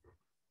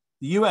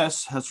 The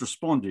US has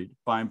responded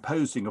by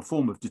imposing a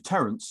form of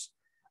deterrence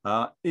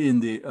on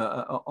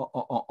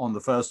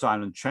the first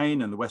island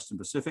chain in the Western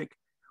Pacific,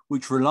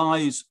 which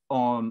relies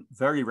on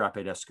very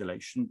rapid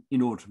escalation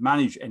in order to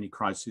manage any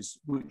crisis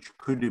which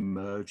could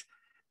emerge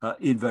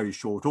in very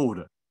short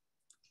order.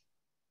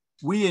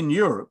 We in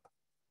Europe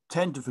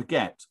tend to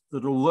forget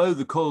that although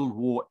the Cold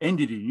War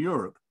ended in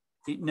Europe,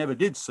 it never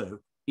did so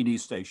in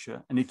East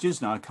Asia, and it is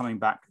now coming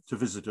back to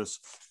visit us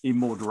in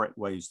more direct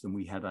ways than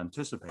we had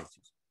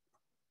anticipated.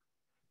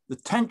 The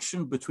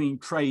tension between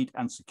trade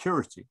and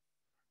security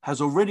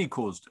has already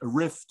caused a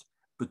rift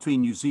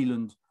between New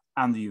Zealand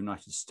and the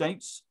United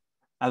States,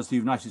 as the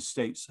United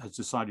States has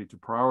decided to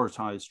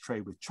prioritize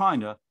trade with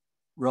China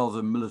rather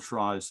than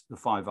militarize the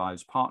Five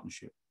Eyes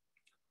partnership.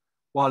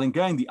 While in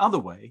going the other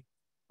way,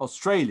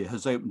 Australia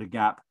has opened a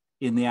gap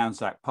in the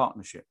ANZAC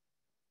partnership.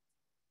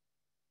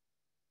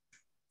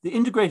 The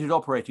integrated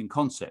operating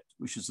concept,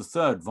 which is the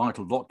third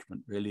vital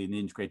document really in the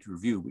integrated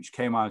review, which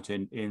came out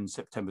in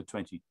September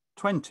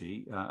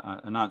 2020,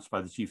 announced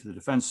by the Chief of the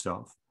Defence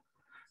Staff,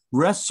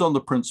 rests on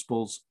the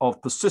principles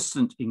of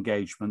persistent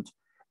engagement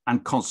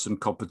and constant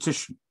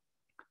competition.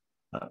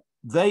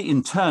 They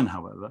in turn,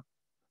 however,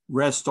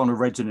 rest on a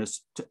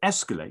readiness to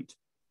escalate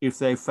if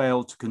they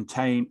fail to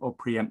contain or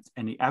preempt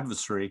any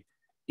adversary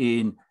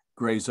in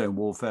grey zone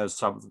warfare,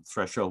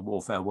 sub-threshold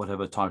warfare,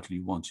 whatever title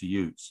you want to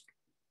use.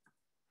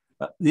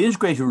 The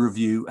integrated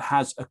review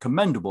has a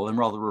commendable and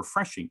rather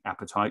refreshing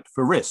appetite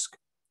for risk.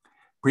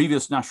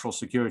 Previous national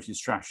security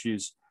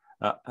strategies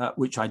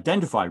which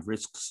identified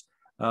risks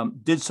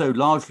did so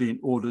largely in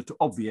order to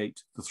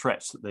obviate the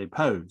threats that they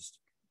posed.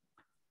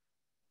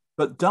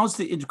 But does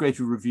the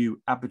integrated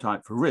review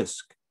appetite for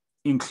risk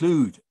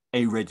include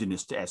a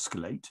readiness to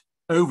escalate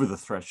over the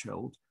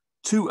threshold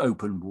to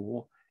open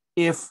war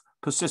if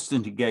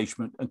persistent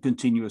engagement and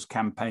continuous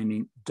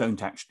campaigning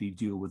don't actually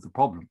deal with the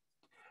problem?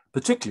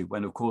 Particularly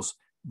when, of course,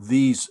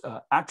 these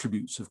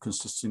attributes of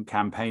consistent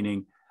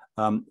campaigning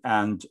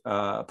and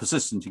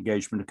persistent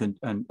engagement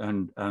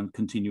and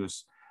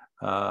continuous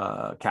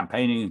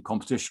campaigning and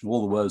competition,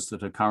 all the words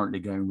that are currently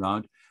going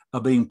around,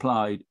 are being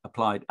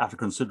applied at a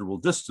considerable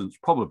distance,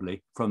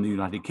 probably from the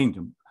United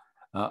Kingdom,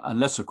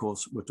 unless, of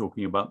course, we're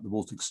talking about the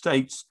Baltic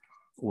states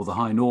or the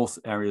High North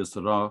areas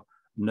that are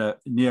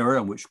nearer,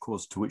 and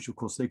to which, of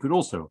course, they could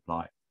also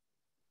apply.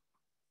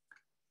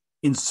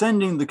 In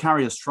sending the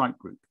carrier strike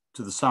group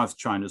to the South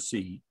China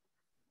Sea,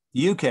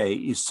 the UK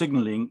is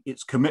signalling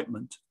its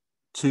commitment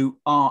to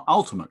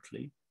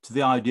ultimately to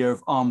the idea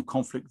of armed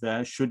conflict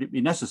there, should it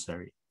be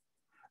necessary.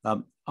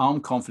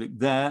 Armed conflict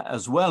there,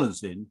 as well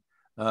as in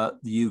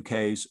the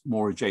UK's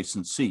more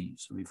adjacent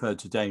seas. We've heard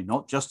today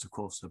not just, of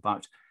course,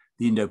 about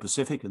the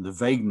Indo-Pacific and the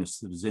vagueness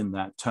that is in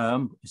that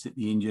term. Is it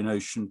the Indian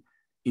Ocean?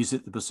 Is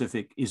it the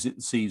Pacific? Is it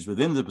the seas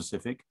within the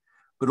Pacific?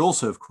 But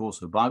also, of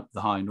course, about the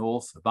High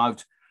North,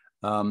 about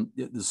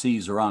the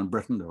seas around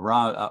Britain,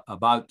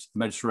 about the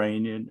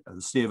Mediterranean,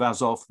 the Sea of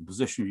Azov, the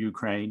position of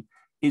Ukraine.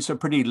 It's a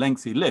pretty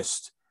lengthy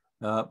list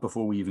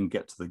before we even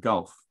get to the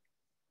Gulf.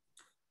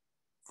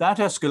 That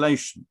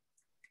escalation,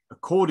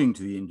 according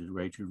to the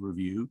integrated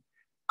review,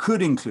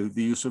 could include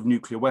the use of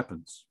nuclear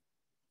weapons.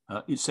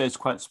 It says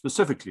quite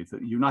specifically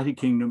that the United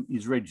Kingdom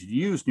is ready to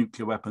use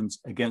nuclear weapons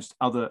against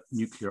other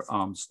nuclear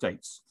armed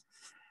states.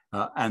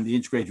 And the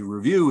integrated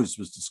review, as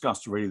was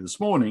discussed already this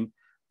morning,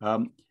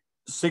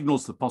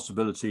 signals the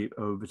possibility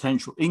of a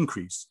potential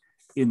increase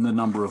in the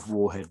number of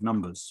warhead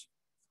numbers.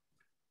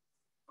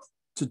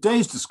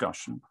 Today's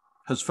discussion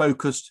has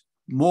focused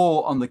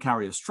more on the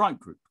carrier strike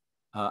group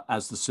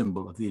as the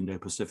symbol of the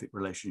Indo-Pacific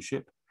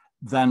relationship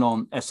than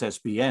on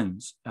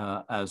SSBNs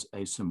as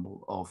a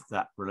symbol of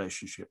that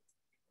relationship.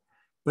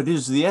 But it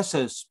is the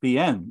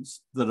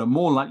SSBNs that are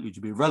more likely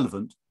to be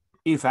relevant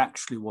if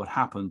actually what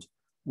happened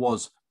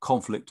was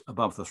conflict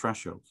above the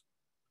threshold.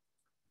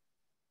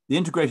 The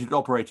integrated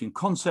operating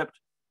concept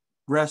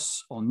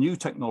rests on new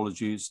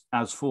technologies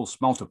as force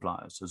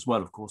multipliers, as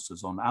well, of course,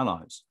 as on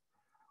allies.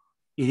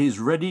 It is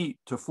ready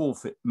to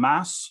forfeit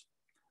mass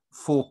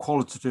for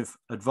qualitative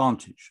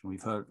advantage.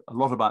 We've heard a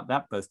lot about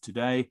that both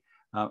today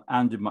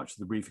and in much of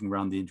the briefing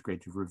around the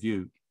integrated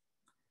review.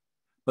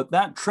 But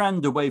that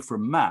trend away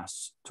from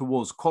mass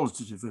towards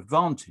qualitative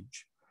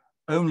advantage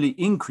only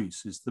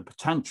increases the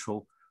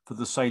potential for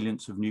the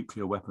salience of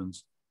nuclear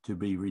weapons to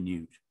be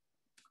renewed.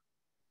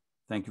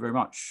 Thank you very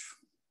much.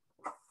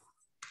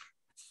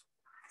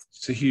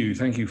 So Hugh,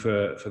 thank you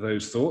for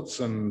those thoughts,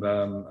 and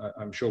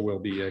I'm sure we'll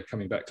be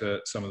coming back to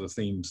some of the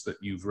themes that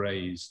you've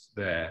raised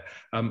there.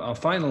 Our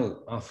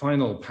final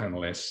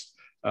panelist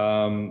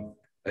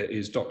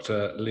is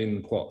Dr.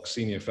 Lynn Kuok,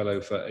 Senior Fellow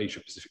for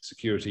Asia Pacific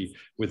Security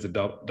with the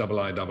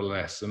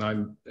IISS, and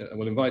I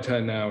will invite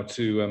her now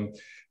to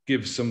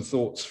give some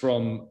thoughts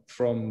from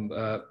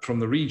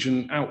the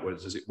region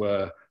outwards, as it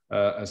were,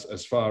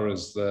 as far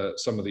as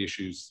some of the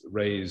issues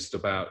raised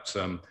about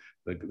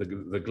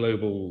the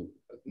global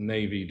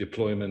Navy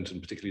deployment,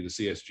 and particularly the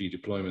CSG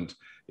deployment,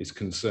 is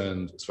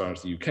concerned, as far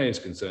as the UK is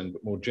concerned,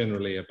 but more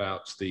generally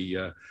about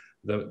the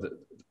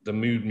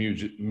mood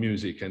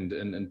music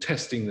and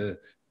testing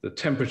the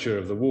temperature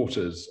of the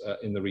waters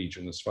in the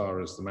region as far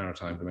as the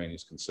maritime domain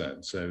is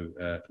concerned. So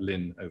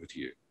Lynn, over to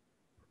you.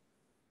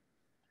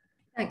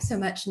 Thanks so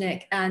much,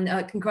 Nick, and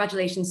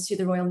congratulations to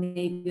the Royal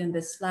Navy on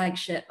this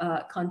flagship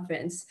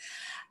conference.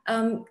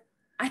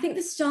 I think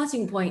the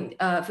starting point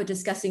for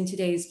discussing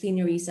today's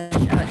plenary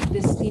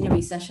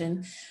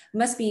session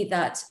must be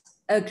that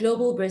a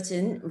global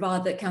Britain,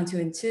 rather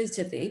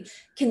counterintuitively,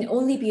 can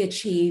only be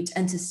achieved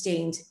and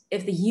sustained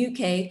if the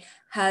UK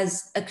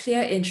has a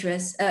clear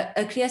interest,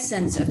 a clear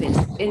sense of its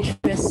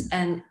interests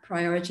and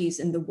priorities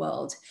in the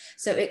world.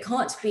 So it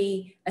can't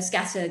be a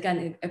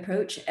scattergun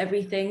approach,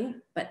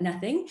 everything but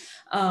nothing,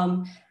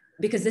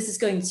 because this is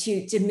going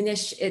to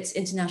diminish its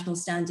international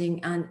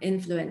standing and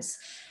influence.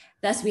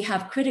 Thus, we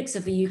have critics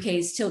of the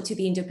UK's tilt to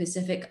the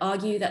Indo-Pacific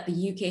argue that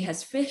the UK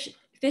has fish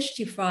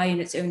to fry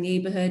in its own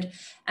neighborhood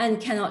and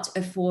cannot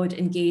afford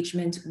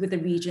engagement with a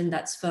region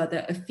that's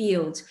further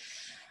afield.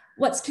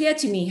 What's clear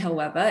to me,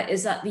 however,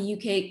 is that the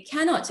UK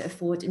cannot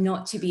afford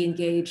not to be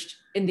engaged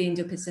in the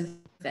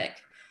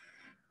Indo-Pacific.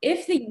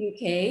 If the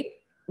UK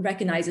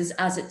recognizes,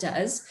 as it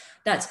does,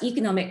 that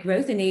economic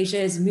growth in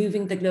Asia is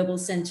moving the global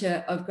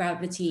center of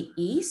gravity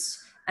east,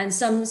 and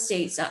some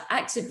states are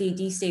actively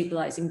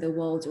destabilizing the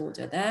world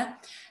order there,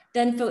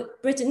 then for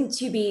Britain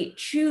to be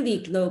truly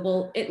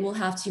global, it will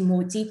have to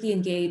more deeply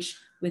engage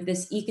with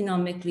this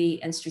economically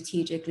and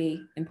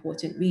strategically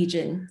important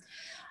region.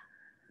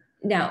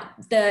 Now,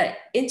 the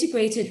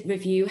integrated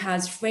review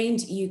has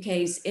framed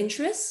UK's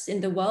interests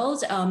in the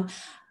world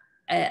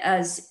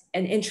as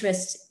an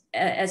interest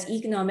as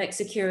economic,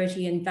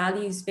 security, and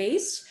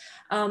values-based.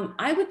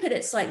 I would put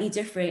it slightly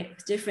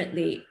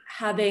differently,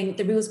 having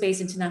the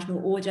rules-based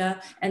international order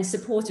and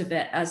support of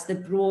it as the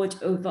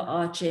broad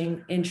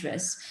overarching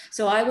interest.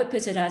 So I would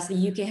put it as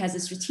the UK has a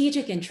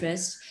strategic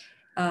interest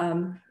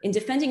in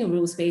defending a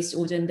rules-based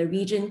order in the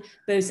region,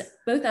 both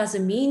as a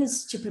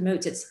means to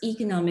promote its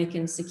economic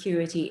and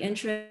security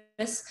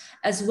interests,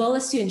 as well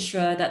as to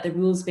ensure that the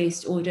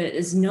rules-based order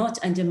is not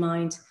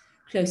undermined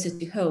closer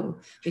to home,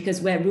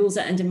 because where rules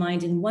are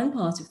undermined in one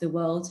part of the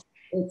world,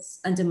 it's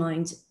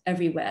undermined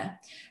everywhere.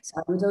 So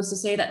I would also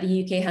say that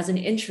the UK has an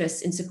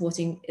interest in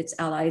supporting its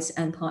allies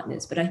and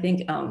partners, but I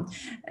think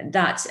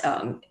that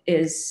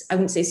is, I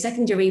wouldn't say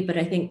secondary, but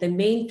I think the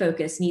main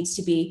focus needs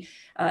to be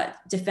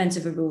defense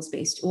of a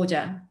rules-based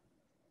order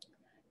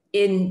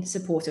in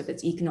support of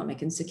its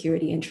economic and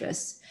security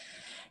interests.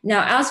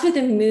 Now, as for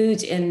the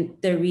mood in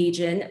the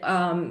region,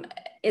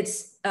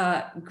 it's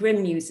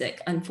grim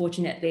music,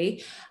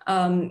 unfortunately.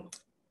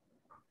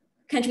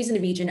 Countries in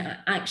the region are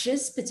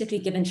anxious,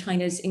 particularly given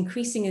China's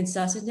increasing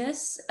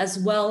assertiveness, as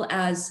well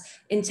as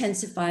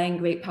intensifying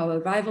great power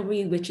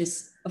rivalry, which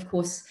is, of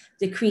course,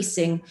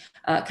 decreasing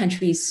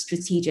countries'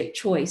 strategic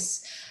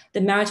choice.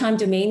 The maritime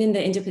domain in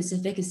the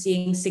Indo-Pacific is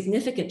seeing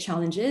significant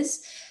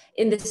challenges.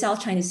 In the South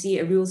China Sea,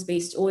 a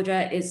rules-based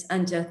order is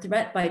under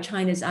threat by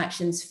China's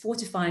actions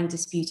fortifying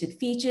disputed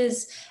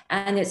features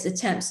and its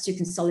attempts to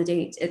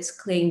consolidate its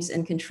claims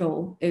and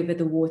control over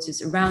the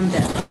waters around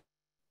them.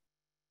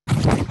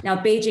 Now,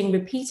 Beijing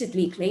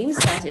repeatedly claims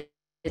that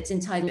it's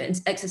entitled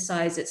to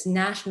exercise its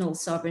national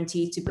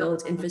sovereignty to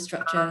build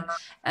infrastructure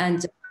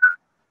and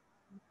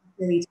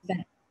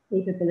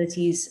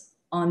capabilities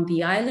on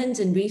the island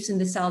and reefs in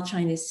the South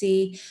China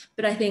Sea.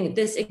 But I think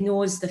this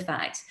ignores the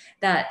fact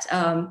that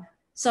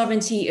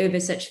sovereignty over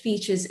such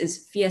features is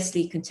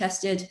fiercely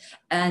contested.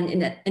 And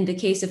in the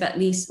case of at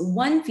least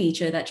one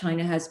feature that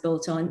China has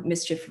built on,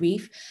 Mischief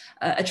Reef,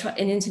 an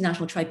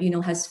international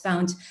tribunal has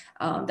found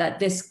that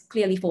this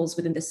clearly falls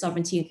within the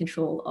sovereignty and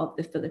control of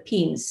the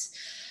Philippines.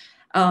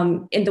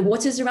 In the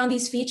waters around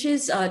these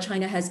features,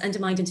 China has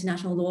undermined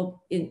international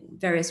law in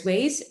various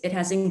ways. It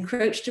has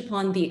encroached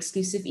upon the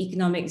exclusive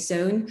economic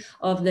zone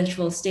of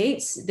littoral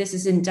states. This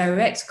is in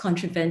direct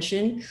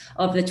contravention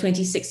of the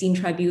 2016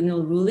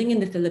 tribunal ruling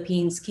in the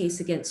Philippines case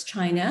against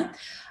China.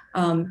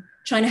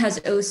 China has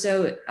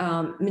also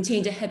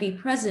maintained a heavy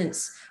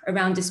presence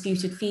around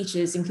disputed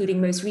features,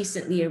 including most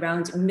recently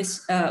around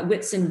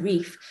Whitsun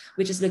Reef,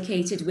 which is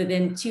located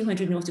within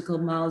 200 nautical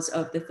miles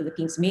of the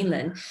Philippines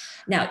mainland.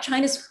 Now,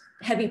 China's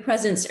heavy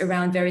presence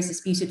around various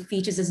disputed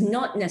features is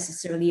not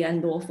necessarily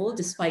unlawful,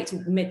 despite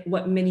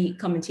what many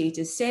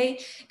commentators say.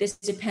 This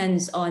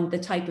depends on the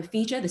type of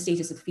feature, the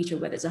status of the feature,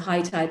 whether it's a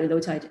high tide or low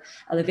tide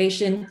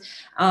elevation,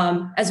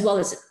 as well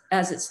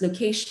as its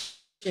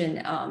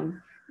location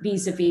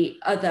vis-a-vis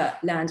other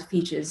land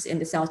features in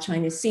the South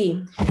China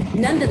Sea.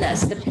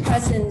 Nonetheless, the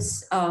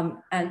presence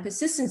and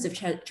persistence of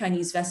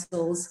Chinese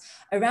vessels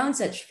around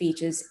such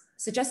features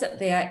suggests that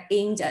they are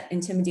aimed at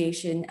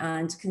intimidation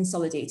and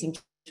consolidating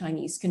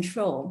Chinese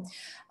control.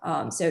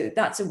 So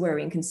that's a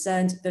worrying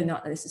concern, though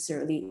not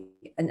necessarily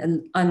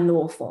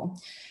unlawful.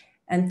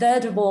 And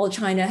third of all,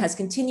 China has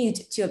continued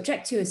to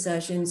object to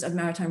assertions of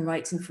maritime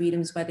rights and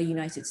freedoms by the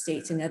United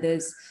States and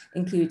others,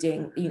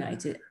 including the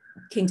United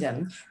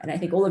Kingdom. And I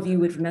think all of you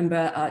would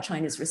remember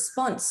China's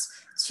response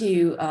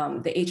to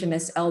the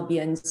HMS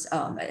Albion's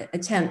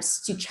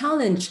attempts to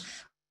challenge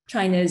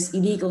China's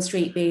illegal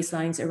Strait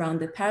baselines around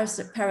the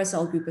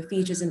Paracel group of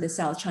features in the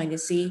South China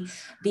Sea.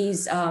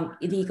 These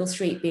illegal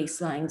Strait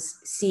baselines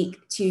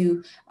seek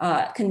to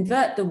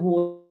convert the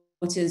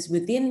waters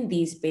within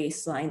these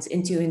baselines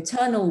into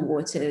internal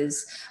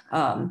waters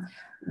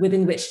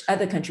within which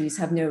other countries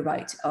have no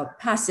right of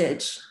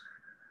passage.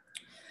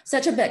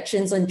 Such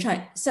objections on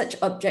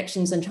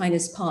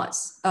China's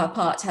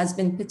part has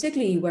been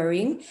particularly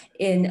worrying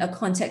in a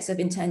context of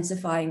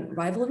intensifying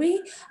rivalry.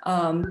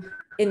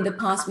 In the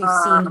past, we've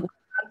seen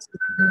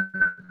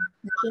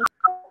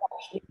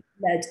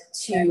led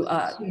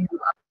to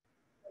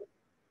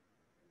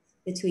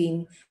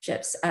between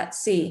ships at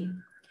sea.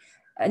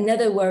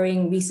 Another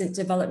worrying recent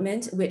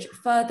development, which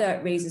further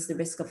raises the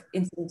risk of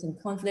incident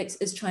and conflicts,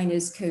 is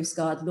China's Coast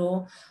Guard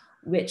law,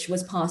 which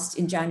was passed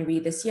in January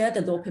this year.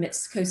 The law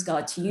permits Coast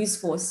Guard to use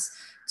force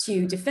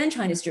to defend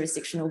China's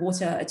jurisdictional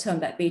water, a term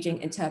that Beijing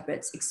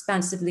interprets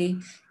expansively.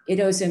 It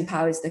also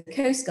empowers the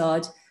Coast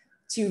Guard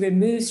to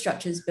remove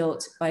structures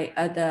built by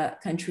other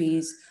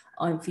countries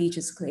on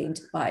features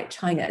claimed by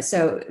China.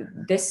 So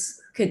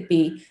this could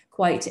be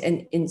quite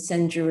an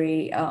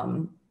incendiary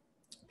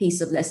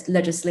piece of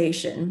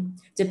legislation,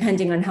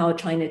 depending on how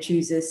China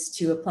chooses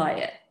to apply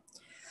it.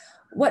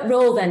 What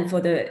role then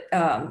for the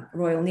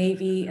Royal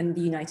Navy and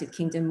the United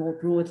Kingdom more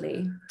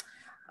broadly?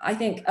 I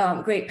think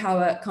great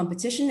power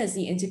competition, as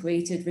the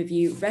integrated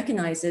review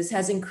recognizes,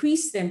 has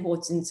increased the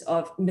importance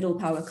of middle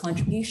power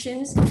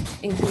contributions,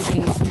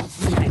 including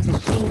the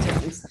United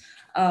Kingdom's.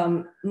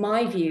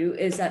 My view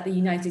is that the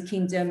United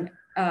Kingdom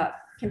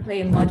can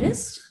play a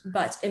modest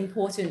but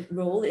important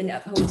role in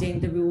upholding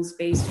the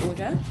rules-based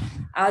order.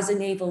 As a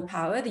naval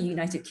power, the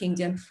United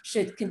Kingdom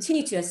should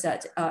continue to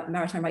assert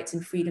maritime rights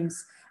and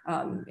freedoms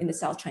in the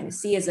South China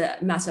Sea. As a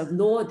matter of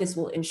law, this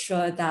will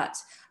ensure that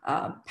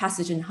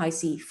passage and high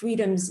sea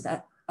freedoms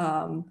that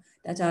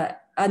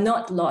are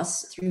not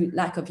lost through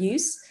lack of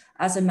use.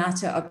 As a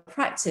matter of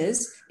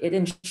practice, it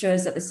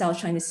ensures that the South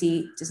China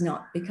Sea does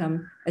not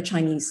become a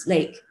Chinese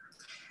lake.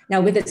 Now,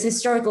 with its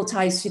historical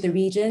ties to the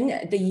region,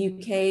 the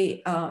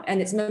UK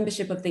and its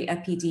membership of the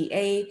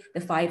FPDA,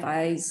 the Five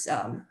Eyes,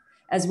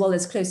 as well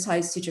as close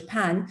ties to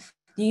Japan,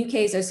 the UK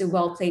is also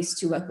well placed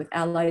to work with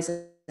allies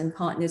and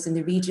partners in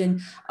the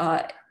region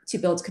to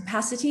build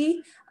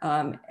capacity.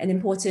 An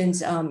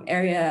important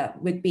area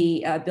would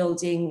be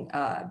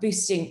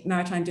boosting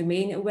maritime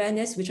domain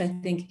awareness, which I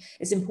think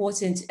is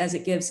important as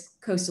it gives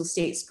coastal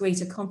states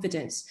greater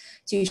confidence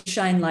to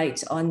shine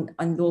light on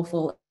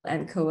unlawful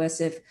and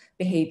coercive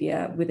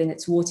behavior within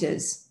its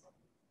waters.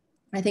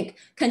 I think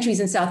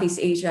countries in Southeast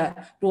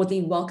Asia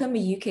broadly welcome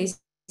a UK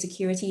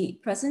security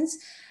presence.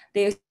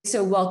 They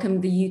also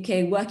welcome the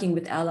UK working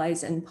with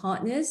allies and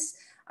partners.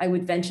 I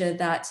would venture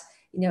that,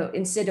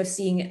 instead of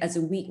seeing it as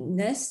a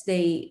weakness,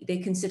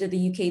 they consider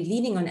the UK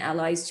leaning on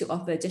allies to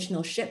offer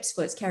additional ships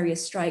for its carrier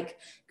strike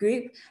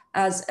group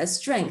as a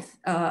strength,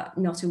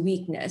 not a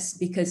weakness,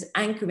 because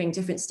anchoring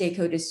different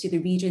stakeholders to the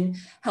region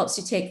helps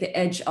to take the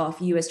edge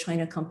off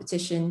US-China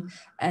competition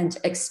and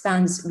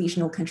expands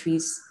regional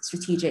countries'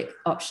 strategic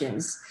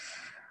options.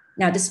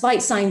 Now,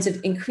 despite signs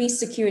of increased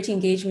security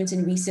engagement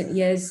in recent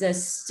years,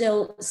 there's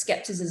still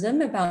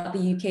skepticism about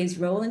the UK's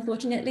role,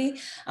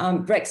 unfortunately.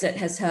 Brexit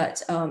has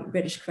hurt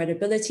British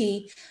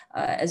credibility,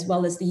 as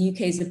well as the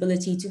UK's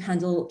ability to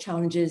handle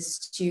challenges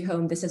to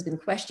home. This has been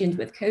questioned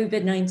with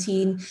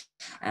COVID-19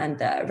 and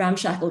the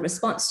ramshackle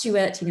response to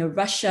it,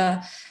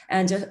 Russia.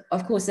 And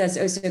of course, there's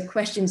also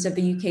questions of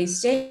the UK's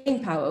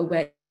staying power,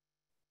 where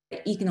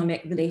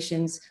economic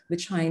relations with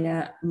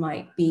China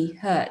might be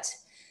hurt.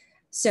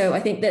 So I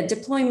think the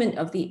deployment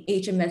of the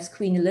HMS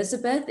Queen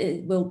Elizabeth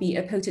will be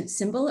a potent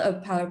symbol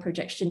of power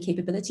projection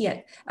capability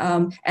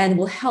and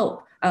will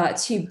help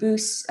to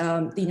boost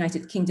the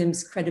United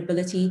Kingdom's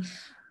credibility.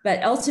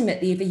 But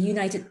ultimately, if the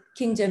United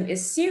Kingdom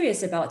is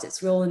serious about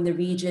its role in the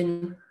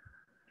region,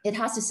 it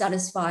has to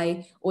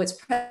satisfy, or its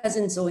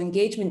presence or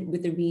engagement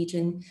with the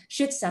region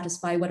should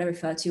satisfy what I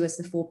refer to as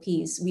the 4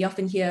 Ps. We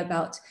often hear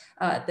about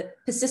the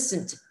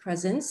persistent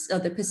presence, or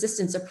the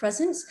persistence of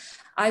presence.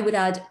 I would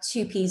add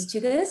 2 Ps to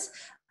this.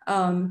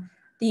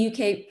 The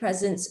UK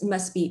presence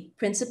must be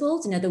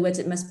principled. In other words,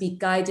 it must be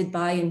guided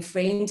by and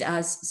framed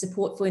as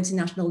support for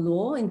international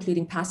law,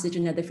 including passage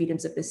and other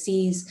freedoms of the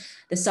seas,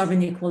 the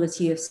sovereign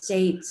equality of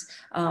states,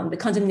 the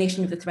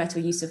condemnation of the threat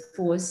or use of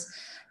force.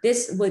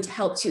 This would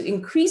help to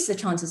increase the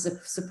chances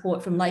of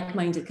support from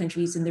like-minded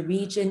countries in the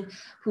region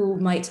who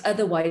might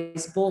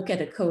otherwise balk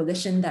at a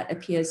coalition that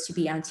appears to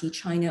be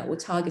anti-China or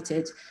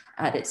targeted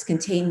at its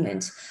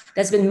containment.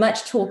 There's been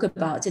much talk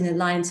about an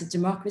alliance of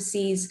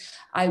democracies.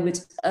 I would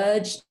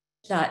urge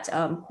that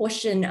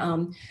caution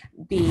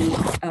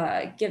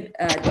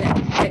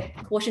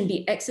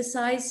be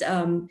exercised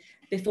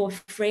before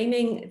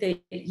framing the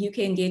UK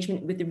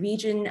engagement with the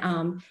region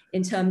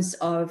in terms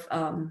of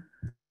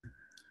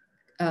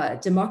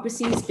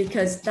democracies,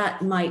 because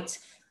that might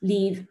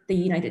leave the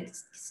United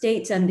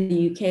States and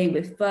the UK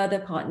with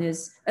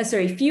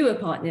fewer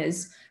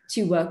partners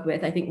to work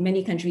with. I think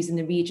many countries in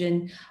the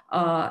region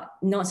are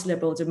not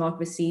liberal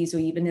democracies or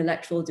even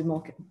electoral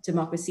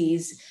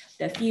democracies.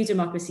 The few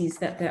democracies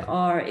that there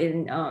are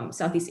in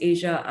Southeast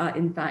Asia are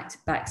in fact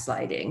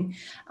backsliding.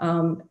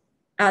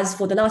 As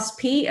for the last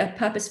P, a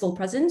purposeful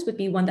presence would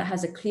be one that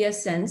has a clear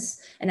sense,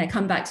 and I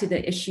come back to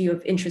the issue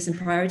of interests and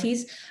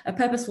priorities. A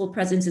purposeful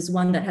presence is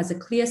one that has a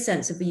clear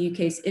sense of the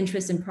UK's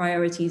interests and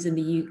priorities in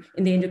the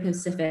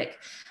Indo-Pacific.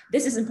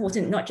 This is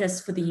important not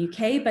just for the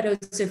UK, but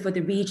also for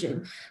the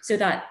region, so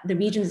that the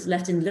region is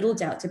left in little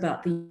doubt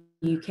about the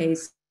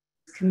UK's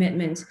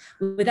commitment.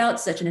 Without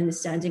such an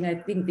understanding, I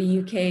think the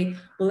UK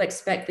will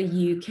expect the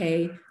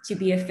UK to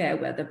be a fair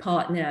weather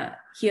partner,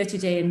 here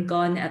today and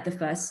gone at the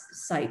first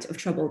sight of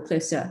trouble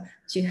closer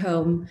to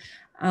home.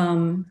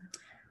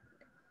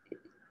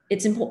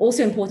 It's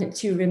also important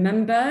to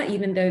remember,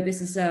 even though this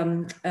is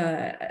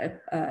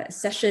a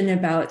session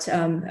about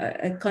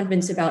a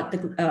conference about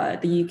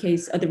the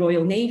UK's the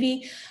Royal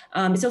Navy,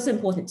 it's also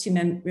important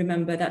to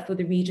remember that for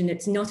the region,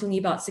 it's not only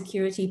about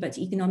security, but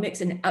economics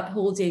and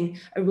upholding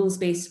a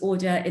rules-based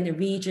order in a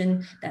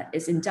region that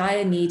is in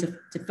dire need of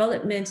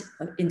development,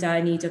 in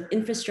dire need of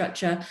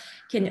infrastructure,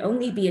 can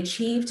only be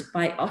achieved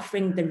by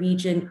offering the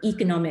region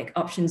economic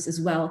options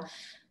as well.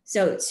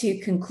 So to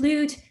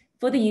conclude,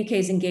 for the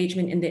UK's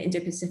engagement in the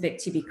Indo-Pacific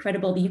to be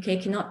credible, the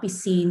UK cannot be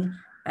seen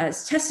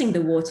as testing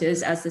the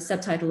waters, as the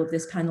subtitle of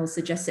this panel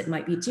suggests it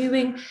might be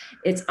doing.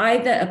 It's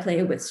either a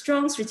player with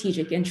strong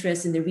strategic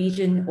interests in the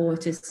region or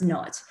it is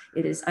not.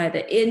 It is either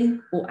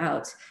in or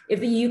out.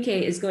 If the UK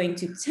is going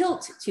to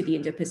tilt to the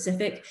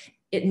Indo-Pacific,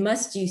 it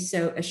must do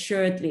so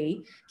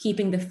assuredly,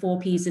 keeping the 4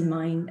 Ps in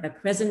mind: a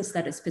presence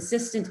that is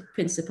persistent,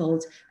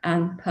 principled,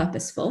 and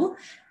purposeful.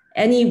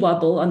 Any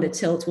wobble on the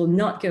tilt will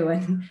not go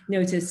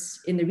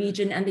unnoticed in the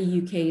region, and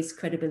the UK's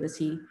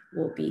credibility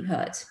will be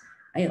hurt.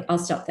 I'll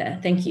stop there.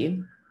 Thank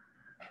you.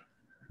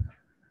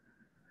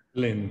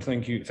 Lynn,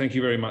 thank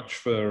you very much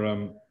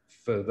for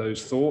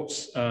those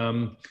thoughts.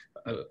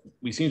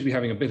 We seem to be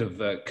having a bit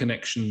of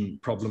connection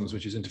problems,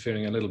 which is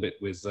interfering a little bit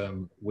with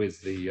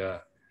the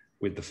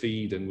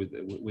feed and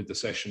with the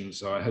session.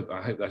 So I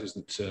hope that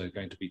isn't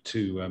going to be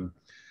too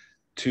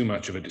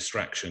much of a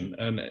distraction.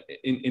 And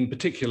in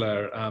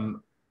particular,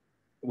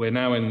 we're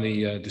now in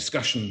the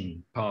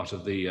discussion part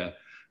of the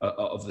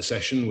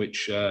session,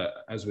 which,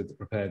 as with the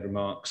prepared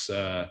remarks,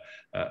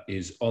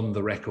 is on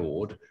the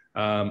record.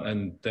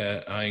 And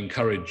I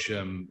encourage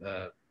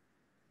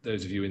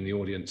those of you in the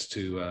audience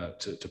to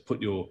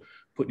put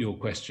your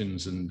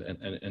questions and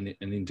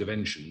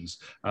interventions.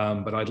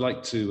 But I'd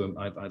like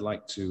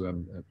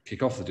to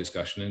kick off the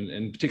discussion. And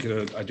in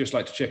particular, I'd just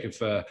like to check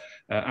if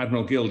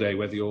Admiral Gilday,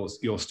 whether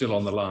you're still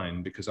on the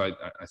line, because I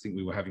think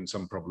we were having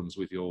some problems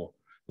with your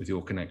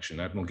connection.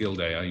 Admiral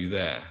Gilday, are you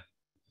there?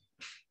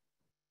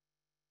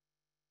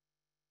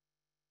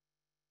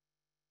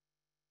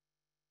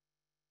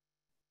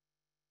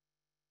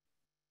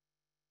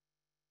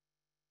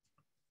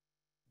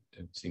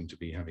 Don't seem to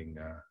be having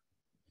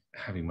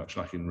much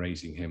luck in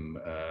raising him,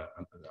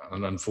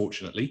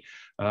 unfortunately.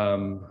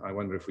 I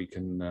wonder if we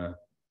can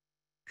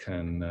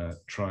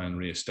try and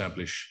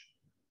re-establish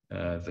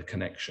the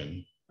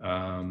connection.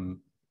 And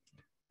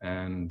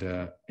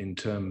in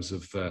terms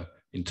of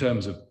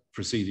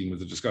proceeding with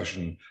the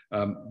discussion,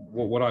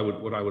 what I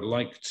would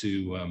like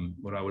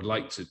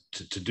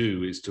to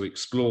do is to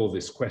explore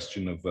this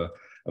question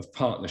of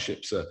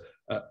partnerships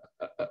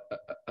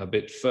a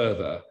bit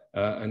further,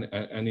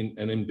 and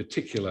in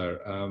particular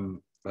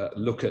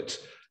look at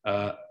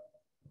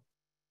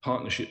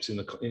partnerships in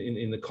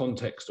the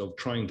context of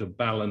trying to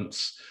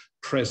balance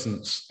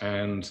presence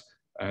and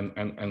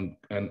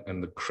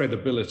the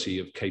credibility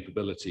of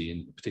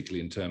capability,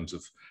 particularly in terms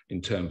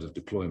of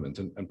deployment.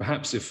 And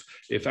perhaps if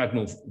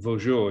Admiral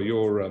Vaujour,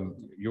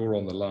 you're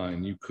on the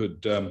line, you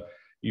could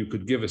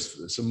give us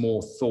some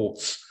more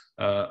thoughts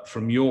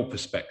from your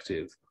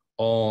perspective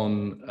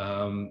on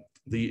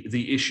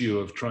the issue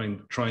of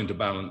trying to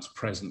balance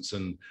presence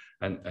and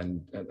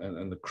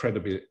the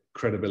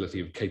credibility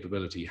of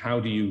capability. How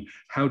do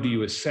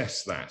you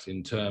assess that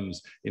in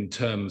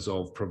terms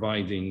of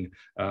providing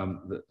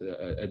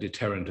a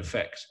deterrent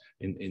effect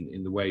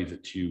in the way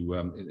that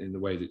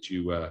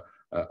you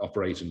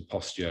operate and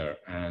posture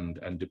and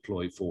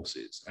deploy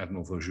forces?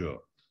 Admiral Vaujour.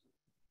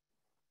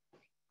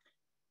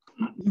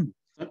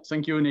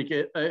 Thank you, Nick.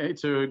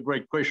 It's a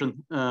great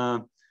question.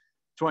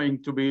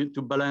 Trying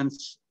to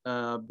balance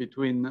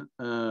between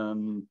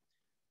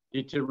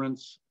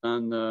deterrence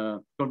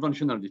and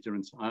conventional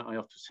deterrence, I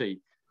have to say,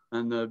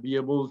 and be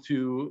able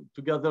to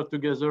gather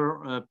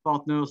together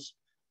partners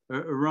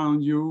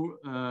around you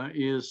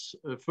is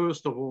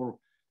first of all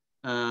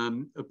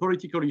a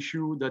political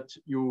issue that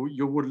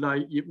you would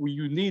like,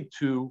 you need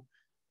to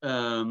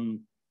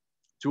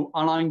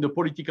align the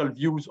political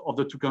views of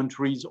the two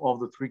countries, of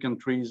the three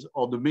countries,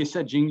 or the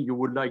messaging you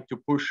would like to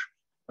push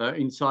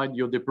inside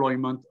your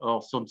deployment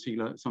or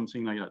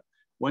something like that.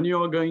 When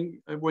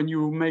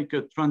you make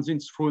a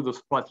transit through the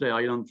Spratly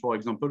Island, for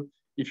example,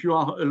 if you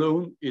are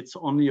alone, it's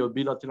only a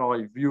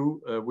bilateral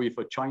view with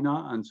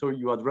China, and so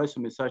you address a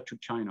message to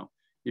China.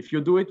 If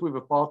you do it with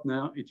a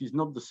partner, it is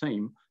not the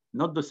same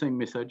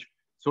message.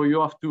 So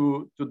you have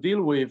to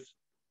deal with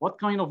what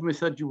kind of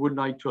message you would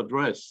like to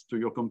address to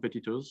your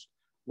competitors,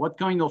 what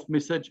kind of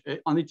message,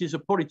 and it is a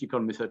political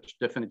message,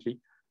 definitely.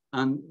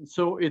 And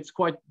so it's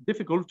quite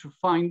difficult to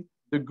find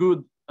the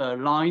good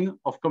line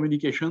of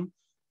communication,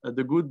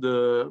 the good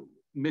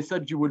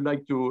message you would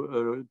like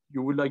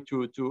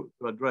to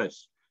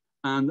address.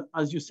 And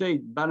as you say,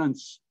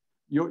 balance,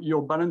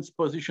 your balanced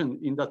position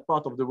in that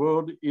part of the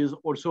world is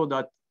also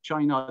that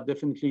China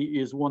definitely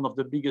is one of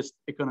the biggest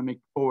economic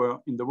power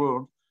in the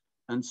world.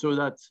 And so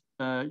that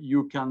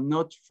you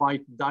cannot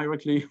fight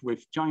directly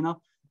with China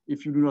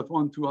if you do not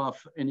want to have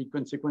any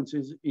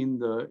consequences in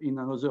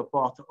another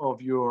part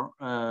of your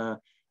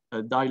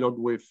dialogue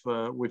with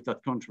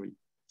that country.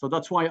 So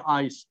that's why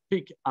I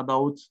speak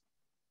about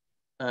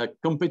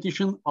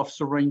competition of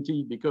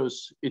sovereignty,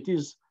 because it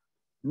is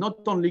not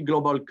only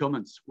global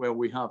commons where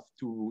we have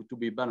to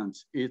be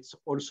balanced, it's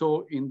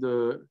also in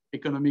the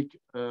economic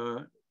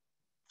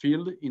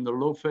field, in the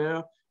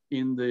lawfare,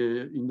 in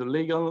the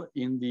legal,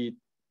 in the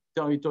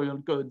territorial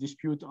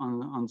dispute,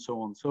 and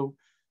so on. So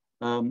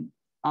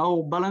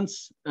our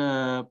balanced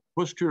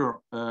posture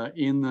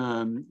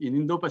in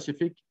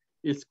Indo-Pacific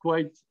is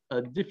quite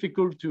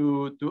difficult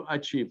to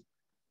achieve.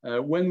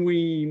 When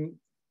we,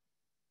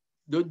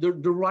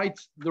 the right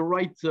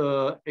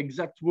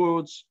exact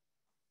words,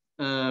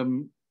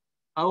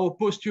 our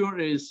posture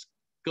is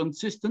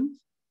consistent,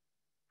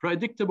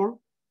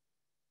 predictable,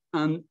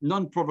 and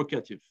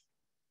non-provocative.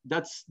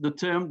 That's the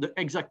term, the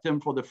exact term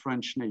for the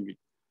French Navy.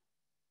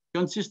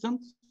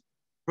 Consistent,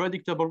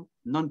 predictable,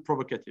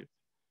 non-provocative.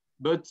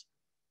 But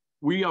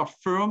we are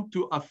firm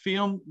to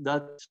affirm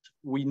that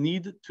we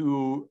need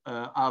to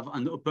have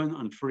an open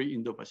and free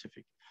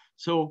Indo-Pacific.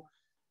 So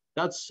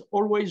that's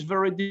always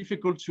very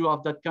difficult to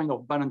have that kind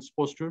of balanced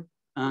posture,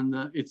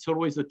 and it's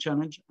always a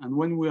challenge. And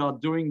when we are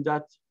doing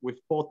that with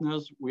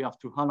partners, we have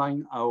to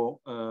align our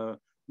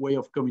way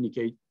of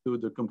communicate to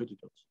the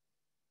competitors.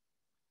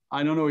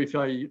 I don't know if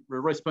I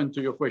respond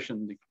to your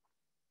question, Nick.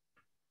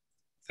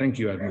 Thank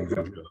you,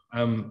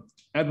 Admiral.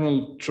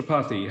 Admiral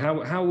Tripathi,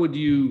 how would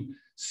you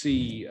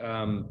see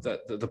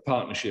the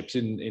partnerships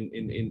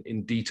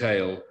in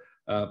detail,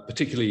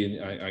 particularly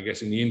I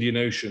guess in the Indian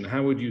Ocean?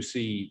 How would you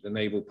see the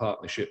naval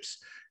partnerships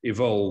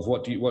evolve?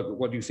 What do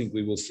you think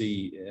we will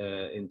see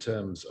in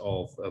terms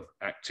of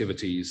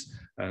activities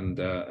and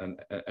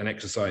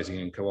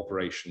exercising and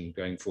cooperation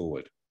going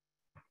forward?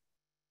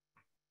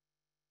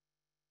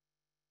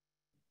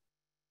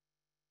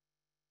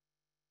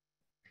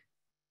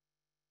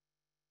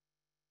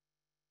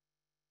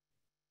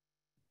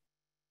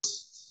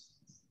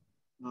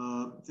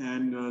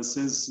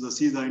 Since the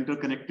seas are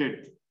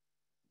interconnected,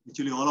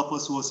 actually all of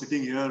us who are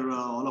sitting here,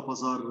 all of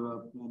us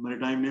are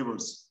maritime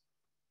neighbors.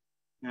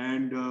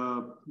 And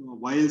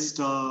whilst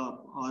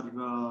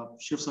our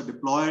ships are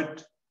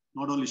deployed,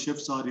 not only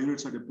ships, our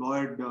units are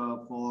deployed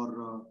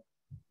for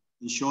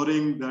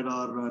ensuring that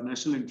our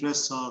national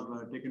interests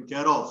are taken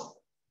care of.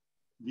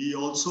 We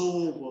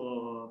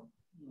also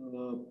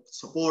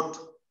support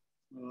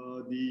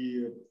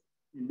the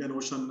Indian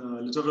Ocean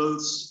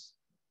littorals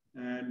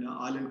and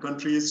island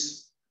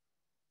countries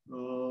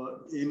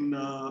in,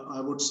 I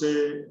would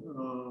say,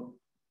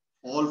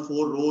 all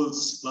four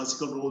roles,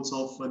 classical roles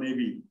of a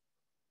Navy.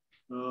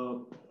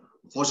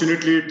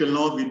 Fortunately, till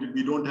now,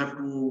 we don't have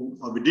to,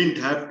 or we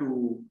didn't have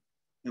to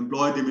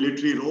employ the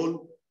military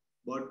role,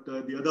 but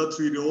the other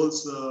three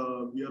roles,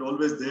 we are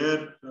always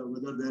there,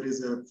 whether there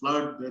is a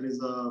flood, there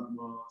is a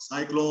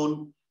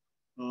cyclone,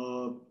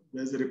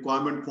 there's a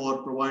requirement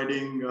for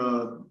providing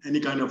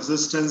any kind of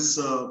assistance,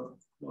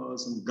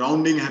 some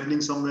grounding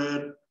happening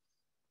somewhere.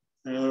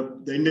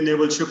 The Indian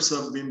naval ships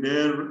have been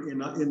there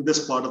in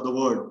this part of the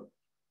world.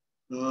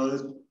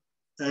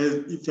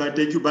 If I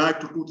take you back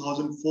to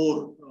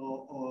 2004,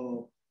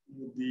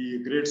 the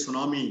great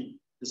tsunami,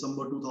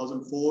 December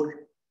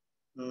 2004,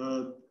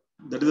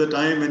 that is a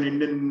time when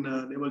Indian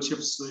naval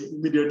ships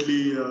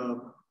immediately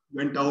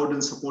went out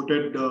and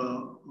supported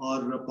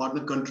our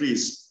partner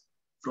countries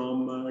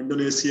from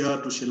Indonesia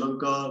to Sri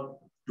Lanka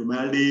to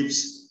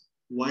Maldives,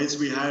 whilst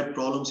we had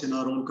problems in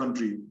our own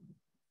country.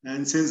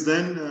 And since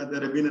then,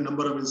 there have been a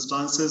number of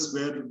instances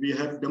where we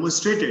have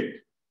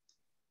demonstrated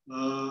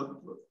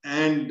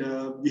and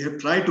we have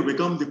tried to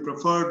become the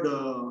preferred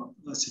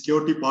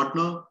security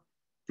partner,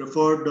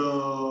 preferred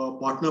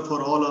partner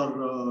for all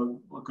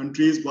our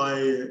countries by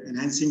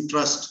enhancing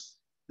trust.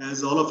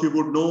 As all of you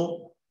would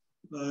know,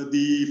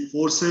 the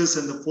forces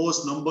and the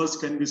force numbers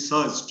can be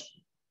surged,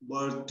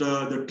 but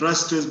the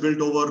trust is built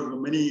over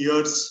many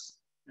years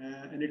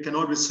and it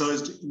cannot be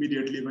surged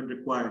immediately when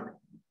required.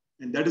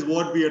 And that is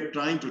what we are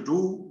trying to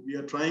do. We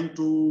are trying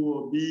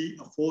to be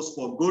a force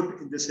for good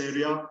in this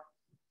area.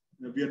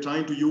 We are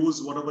trying to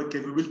use whatever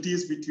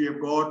capabilities which we have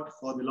got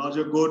for the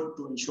larger good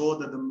to ensure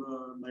that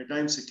the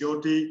maritime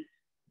security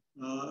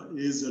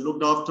is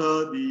looked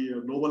after,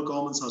 the global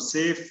commons are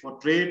safe for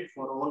trade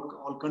for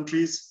all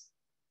countries,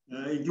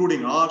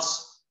 including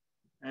ours.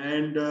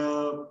 And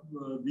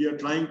we are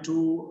trying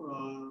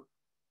to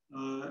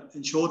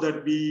ensure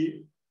that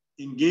we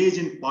engage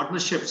in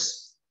partnerships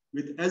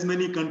with as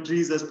many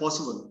countries as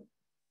possible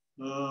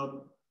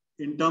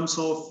in terms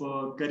of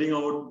carrying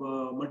out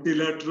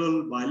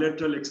multilateral,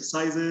 bilateral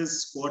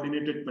exercises,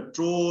 coordinated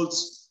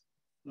patrols,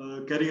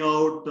 carrying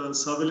out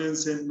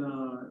surveillance in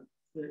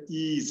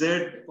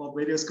EEZ of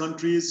various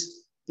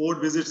countries, port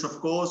visits, of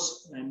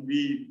course, and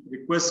we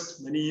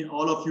request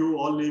all of you,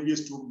 all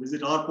navies, to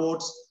visit our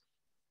ports,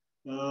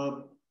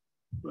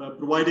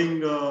 providing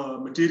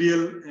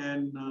material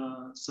and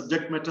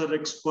subject matter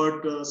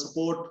expert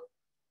support.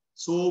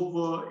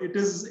 So it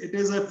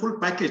is a full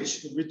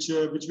package which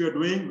we are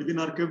doing within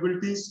our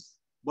capabilities,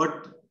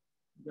 but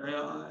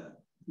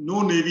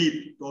no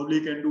navy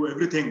probably can do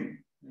everything.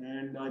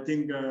 And I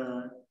think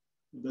the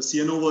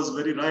CNO was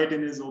very right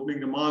in his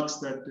opening remarks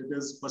that it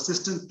is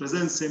persistent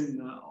presence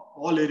in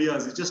all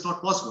areas. It's just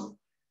not possible.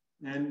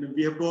 And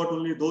we have got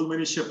only those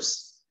many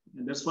ships.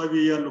 And that's why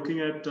we are looking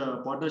at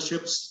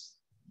partnerships,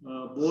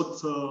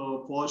 both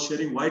for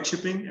sharing white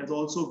shipping as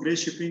also gray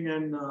shipping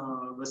and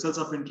vessels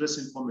of interest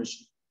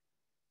information.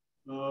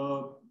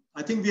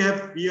 I think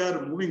we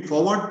are moving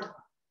forward.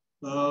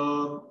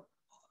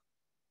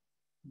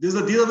 These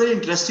are very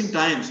interesting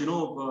times. You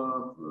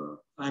know,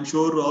 I'm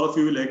sure all of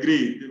you will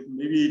agree.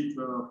 Maybe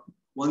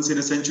once in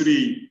a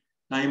century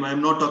time.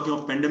 I'm not talking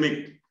of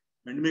pandemic.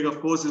 Pandemic,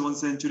 of course, is 1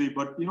 century.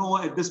 But you know,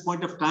 at this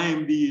point of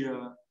time,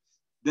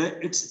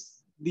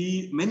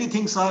 many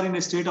things are in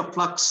a state of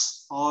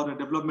flux or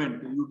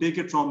development. You take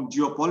it from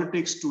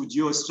geopolitics to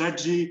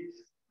geostrategy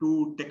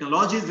to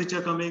technologies which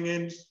are coming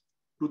in,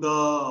 to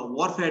the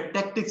warfare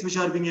tactics which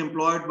are being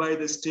employed by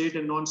the state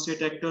and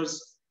non-state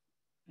actors.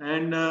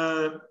 And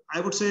I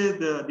would say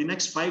the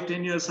next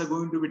 5-10 years are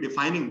going to be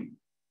defining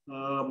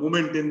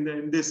moment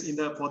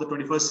for the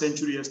 21st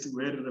century as to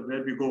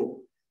where we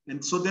go.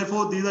 And so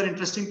therefore, these are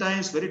interesting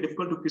times, very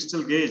difficult to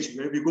crystal gauge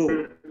where we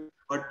go.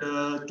 But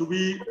to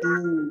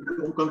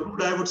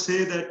conclude, I would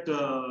say that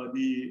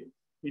the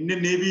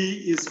Indian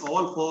Navy is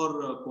all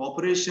for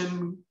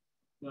cooperation,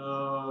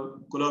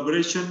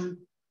 collaboration,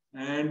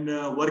 and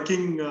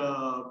working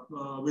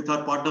with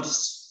our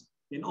partners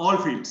in all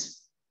fields.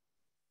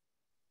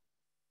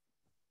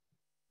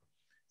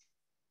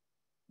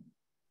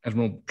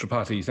 Admiral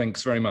Tripathi,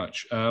 thanks very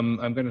much. I'm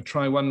going to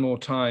try one more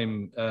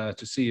time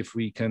to see if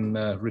we can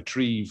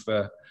retrieve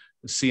the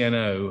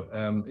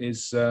CNO.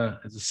 Is the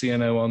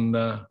CNO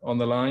on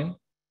the line?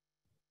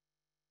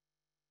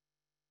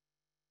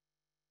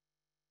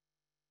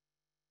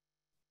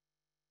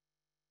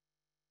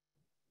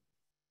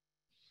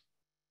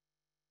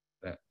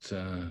 That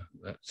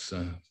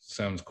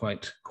sounds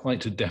quite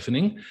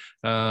deafening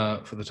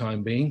for the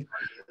time being.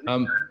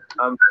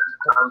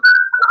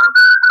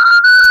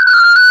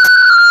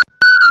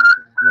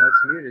 No,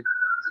 it's muted.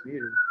 It's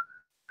muted.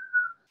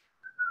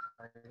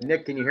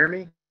 Nick, can you hear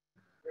me?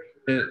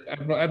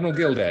 Admiral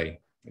Gilday,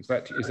 is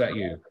that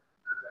you?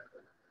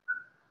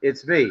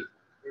 It's me.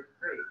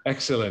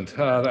 Excellent.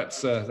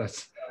 That's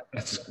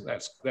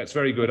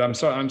very good. I'm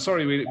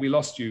sorry we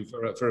lost you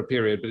for a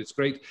period, but it's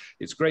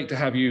great to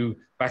have you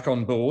back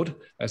on board,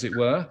 as it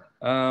were.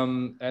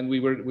 And we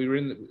were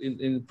in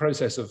the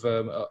process of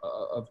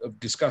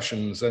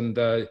discussions, and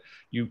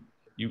you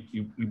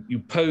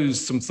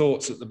posed some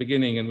thoughts at the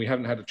beginning, and we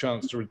haven't had a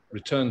chance to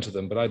return to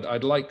them. But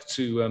I'd like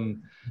to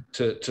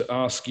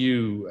ask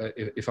you,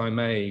 if I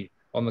may,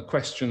 on the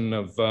question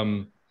of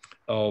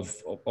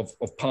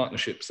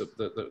partnerships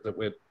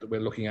that we're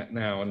looking at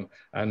now,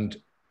 and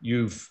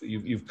you've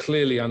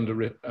clearly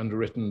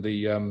underwritten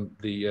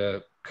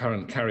the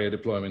current carrier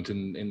deployment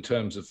in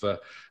terms of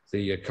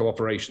the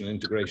cooperation and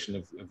integration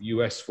of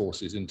US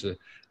forces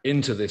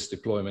into this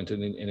deployment,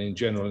 and in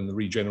general in the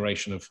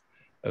regeneration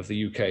of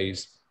the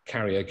UK's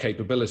carrier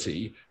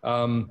capability.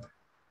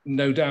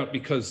 No doubt,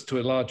 because to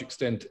a large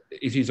extent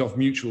it is of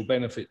mutual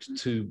benefit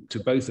to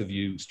both of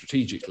you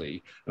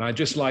strategically. And I'd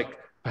just like,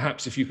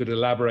 perhaps, if you could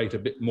elaborate a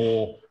bit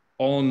more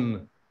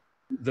on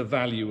the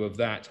value of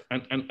that,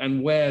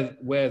 and where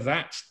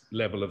that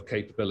level of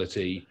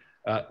capability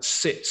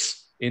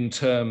sits in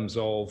terms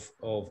of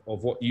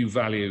what you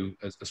value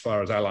as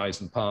far as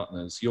allies and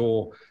partners.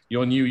 Your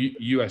new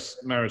US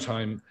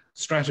Maritime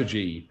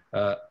strategy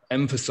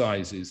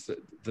emphasizes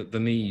the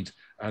need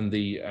and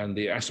the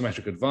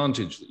asymmetric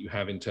advantage that you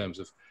have in terms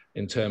of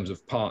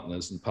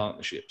partners and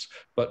partnerships.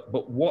 But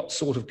what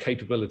sort of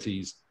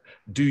capabilities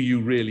do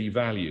you really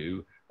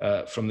value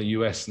from the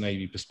US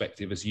Navy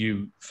perspective as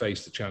you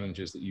face the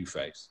challenges that you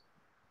face?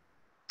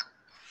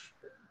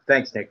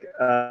 Thanks, Nick.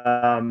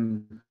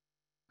 And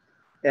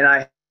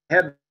I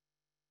have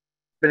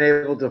been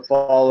able to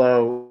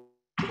follow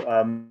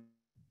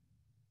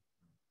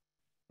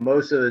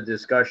most of the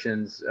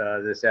discussions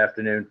this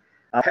afternoon.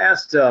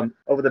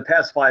 Over the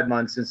past 5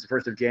 months, since the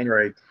 1st of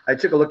January, I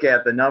took a look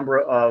at the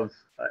number of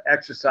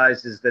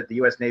exercises that the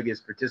U.S. Navy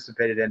has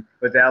participated in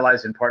with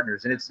allies and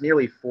partners, and it's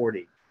nearly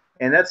 40.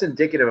 And that's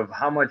indicative of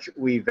how much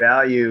we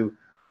value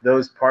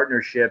those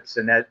partnerships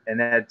and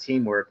that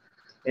teamwork.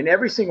 And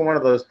every single one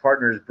of those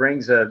partners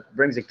brings a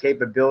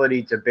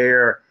capability to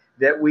bear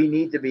that we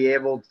need to be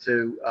able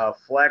to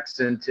flex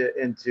and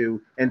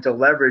to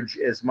leverage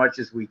as much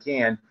as we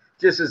can,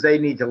 just as they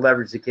need to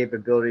leverage the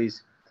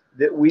capabilities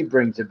that we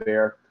bring to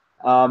bear.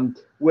 Admiral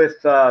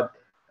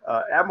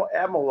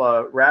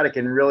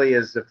Ratican really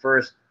is the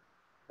first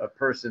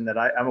person that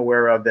I'm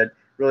aware of that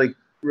really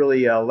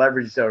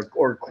leveraged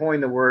or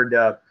coined the word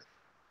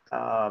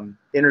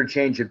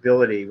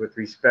interchangeability with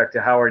respect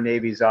to how our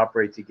navies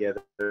operate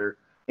together.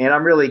 And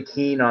I'm really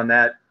keen on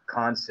that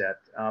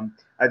concept.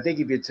 I think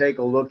if you take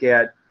a look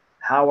at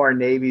how our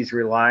navies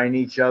rely on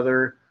each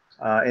other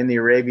in the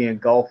Arabian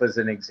Gulf as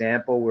an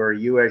example, where a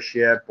U.S.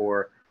 ship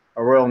or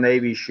a Royal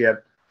Navy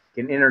ship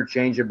can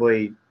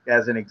interchangeably,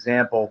 as an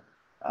example,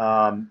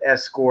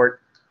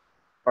 escort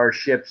our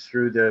ships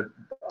through the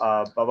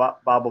Bab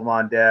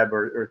el-Mandeb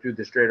or through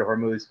the Strait of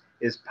Hormuz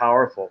is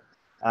powerful.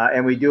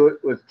 And we do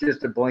it with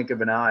just a blink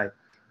of an eye.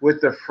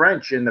 With the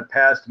French in the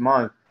past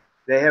month,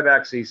 they have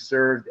actually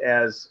served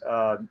as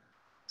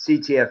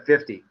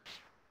CTF-50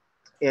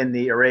 in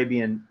the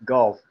Arabian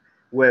Gulf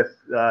with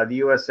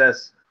the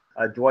USS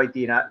Dwight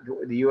D.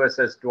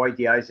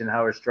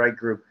 Eisenhower Strike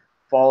Group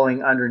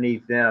falling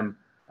underneath them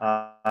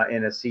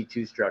in a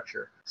C2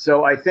 structure.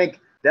 So I think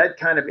that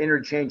kind of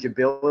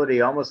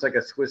interchangeability, almost like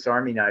a Swiss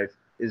Army knife,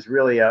 is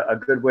really a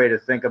good way to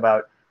think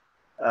about.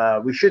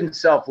 We shouldn't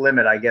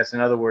self-limit, I guess, in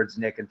other words,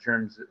 Nick, in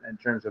terms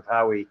of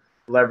how we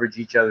leverage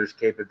each other's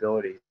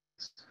capabilities,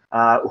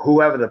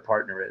 whoever the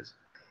partner is.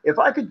 If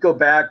I could go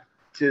back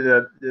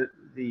to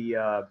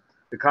the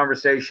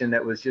conversation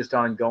that was just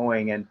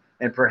ongoing and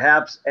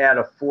perhaps add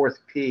a fourth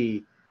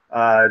P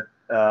to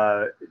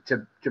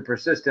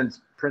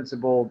persistence,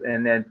 principled,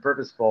 and then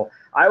purposeful,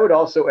 I would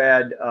also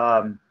add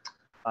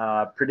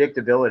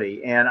predictability.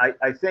 And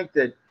I think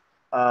that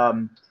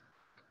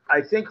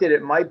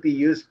it might be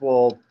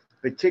useful,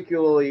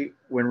 particularly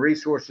when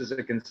resources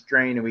are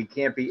constrained and we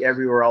can't be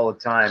everywhere all the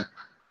time,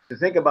 to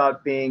think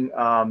about being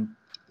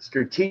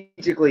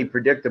strategically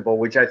predictable,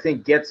 which I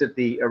think gets at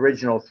the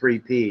original 3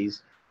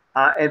 Ps.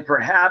 And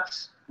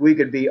perhaps we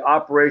could be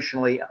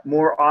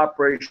more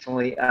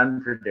operationally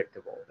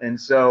unpredictable. And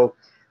so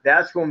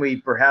that's when we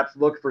perhaps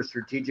look for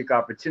strategic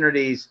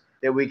opportunities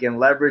that we can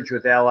leverage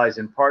with allies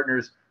and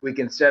partners. We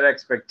can set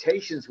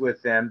expectations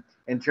with them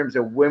in terms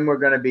of when we're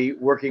going to be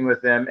working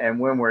with them and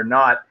when we're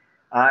not.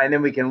 And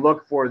then we can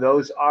look for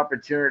those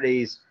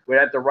opportunities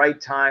at the right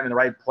time and the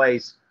right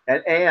place.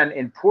 And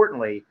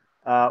importantly,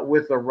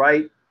 with the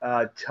right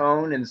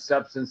tone and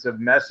substance of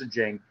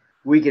messaging,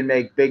 we can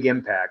make big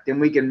impact.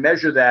 And we can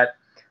measure that,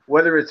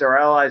 whether it's our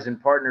allies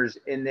and partners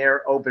in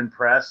their open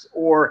press,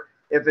 or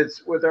if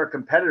it's with our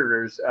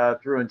competitors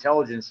through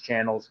intelligence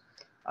channels.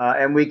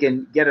 And we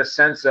can get a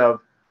sense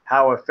of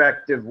how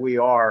effective we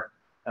are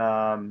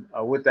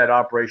with that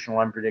operational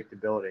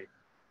unpredictability.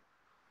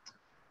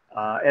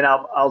 And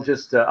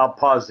I'll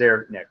pause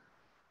there, Nick.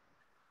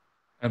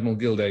 Admiral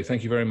Gilday,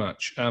 thank you very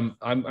much. I'm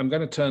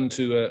going to turn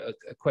to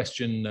a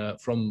question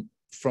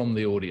from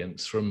the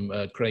audience, from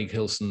Craig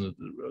Hilson of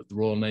the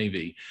Royal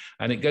Navy,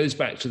 and it goes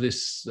back to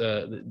this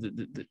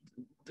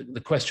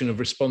the question of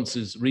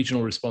responses,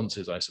 regional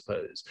responses, I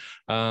suppose.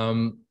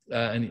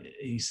 And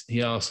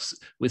he asks,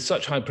 with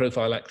such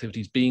high-profile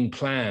activities being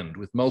planned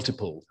with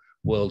multiple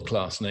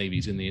world-class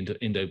navies in the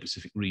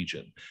Indo-Pacific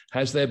region,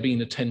 has there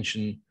been a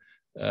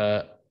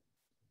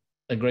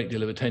great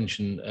deal of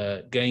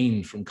attention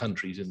gained from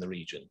countries in the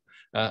region?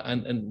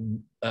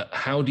 And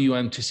how do you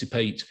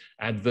anticipate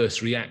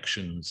adverse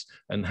reactions,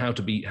 and how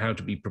to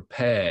be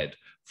prepared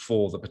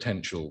for the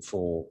potential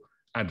for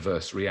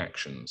adverse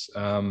reactions?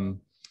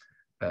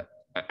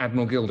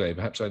 Admiral Gilday,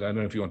 perhaps I don't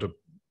know if you want to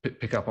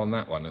pick up on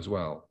that one as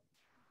well.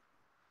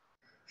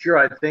 Sure.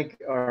 I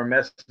think our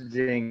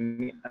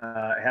messaging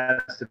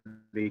has to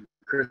be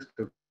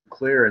crystal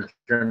clear in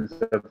terms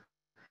of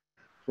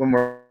when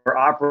we're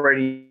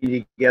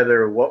operating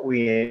together, what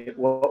we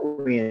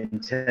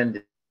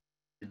intend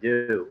to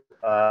do,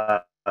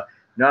 not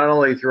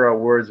only through our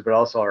words but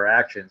also our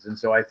actions. And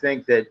so I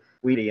think that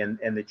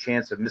and the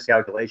chance of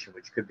miscalculation,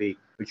 which could be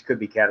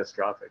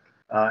catastrophic.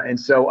 And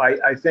so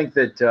I think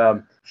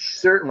that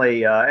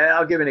certainly, and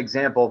I'll give an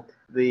example.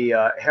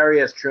 The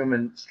Harry S.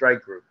 Truman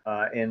Strike Group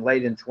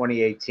late in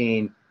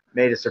 2018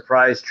 made a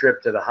surprise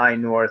trip to the high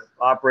north,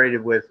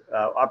 operated with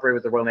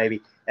the Royal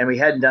Navy, and we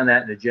hadn't done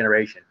that in a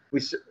generation.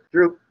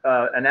 Through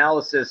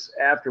analysis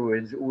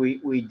afterwards,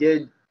 we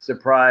did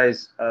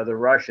surprise the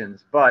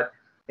Russians, but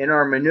in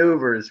our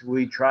maneuvers,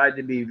 we tried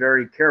to be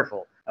very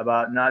careful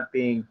about not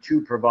being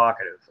too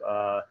provocative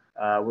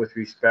with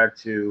respect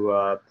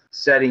to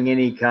setting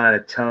any kind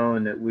of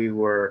tone that we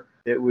were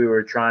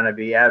trying to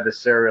be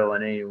adversarial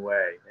in any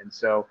way. And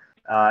so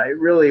it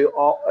really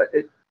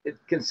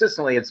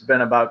consistently it's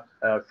been about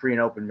free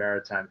and open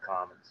maritime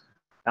commons.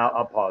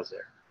 I'll pause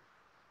there.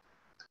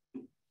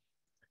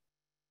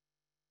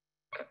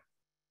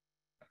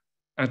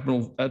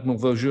 Admiral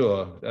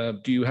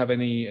Vaujour, do you have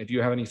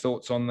any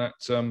thoughts on that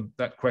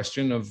that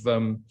question of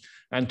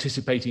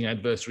anticipating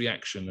adverse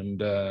reaction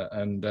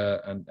and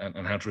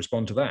how to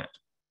respond to that?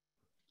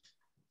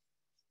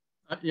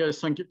 Yes,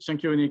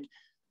 thank you, Nick.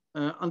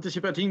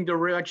 Anticipating the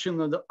reaction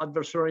of the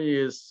adversary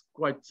is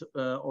quite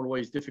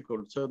always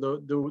difficult. So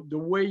the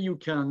way you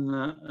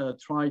can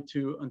try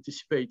to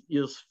anticipate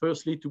is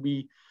firstly to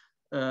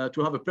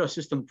have a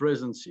persistent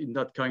presence in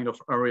that kind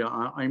of area.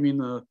 I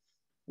mean,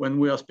 when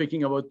we are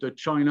speaking about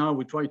China,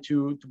 we try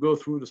to go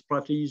through the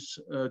Spratleys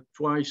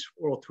twice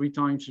or 3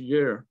 times a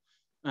year.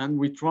 And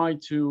we try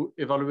to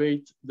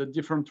evaluate the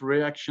different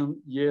reaction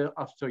year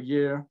after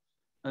year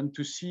and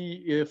to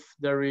see if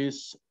there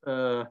is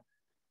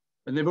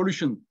an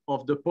evolution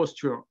of the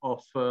posture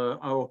of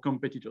our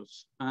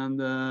competitors.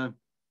 And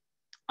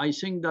I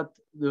think that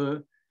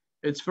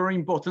it's very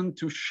important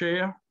to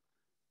share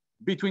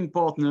between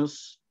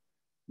partners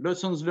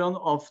lessons learned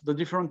of the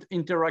different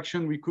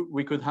interaction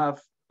we could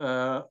have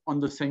on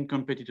the same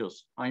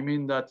competitors. I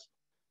mean that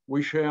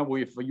we share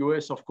with the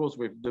US, of course,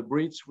 with the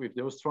Brits, with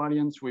the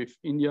Australians, with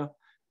India,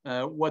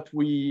 what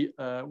we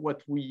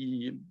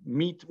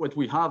meet, what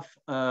we have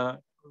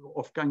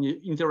of kind of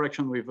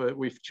interaction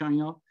with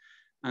China.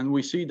 And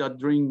we see that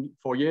during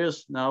 4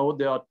 years now,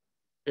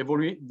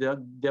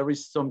 there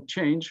is some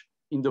change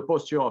in the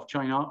posture of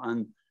China.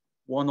 And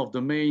one of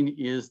the main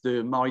is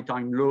the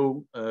maritime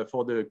law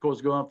for the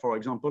Coast Guard, for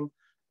example.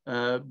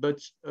 But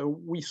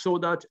we saw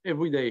that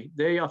every day,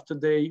 day after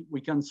day,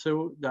 we can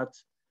see that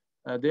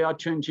they are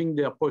changing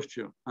their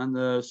posture.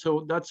 And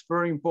so that's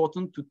very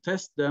important to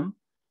test them,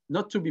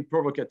 not to be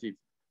provocative,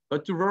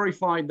 but to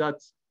verify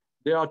that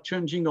they are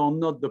changing or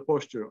not the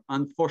posture.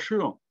 And for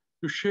sure,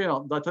 to share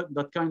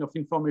that kind of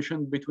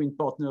information between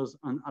partners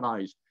and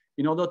allies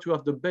in order to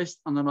have the best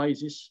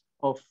analysis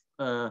of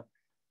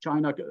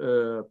China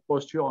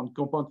posture and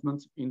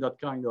comportment in that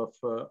kind of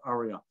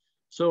area.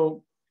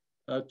 So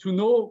to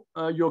know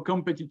your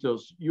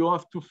competitors, you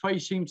have to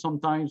face him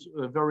sometimes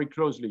very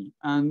closely.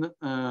 And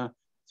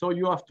so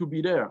you have to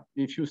be there.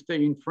 If you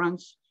stay in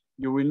France,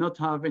 you will not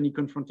have any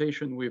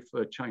confrontation with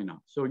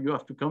China. So you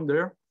have to come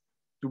there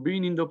to be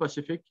in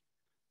Indo-Pacific,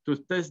 to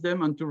test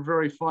them and to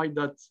verify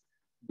that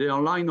their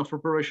line of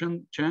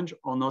operation change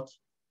or not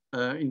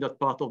in that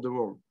part of the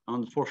world.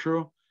 And for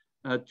sure,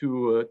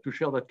 to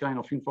share that kind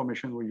of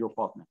information with your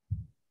partner.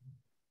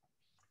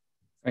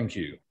 Thank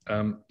you.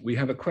 We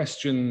have a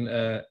question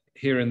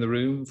here in the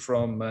room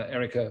from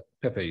Erica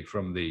Pepe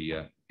from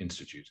the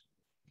Institute.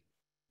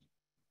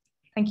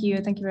 Thank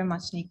you very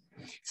much, Nick.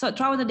 So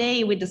throughout the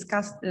day, we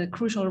discussed the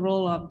crucial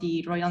role of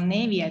the Royal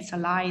Navy as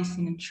allies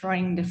in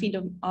ensuring the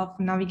freedom of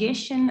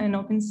navigation in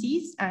open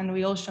seas. And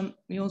we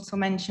also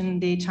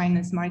mentioned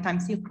China's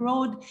Maritime Silk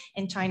Road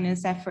and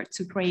China's effort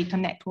to create a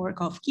network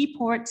of key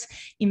ports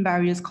in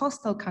various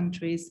coastal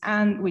countries.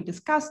 And we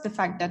discussed the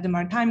fact that the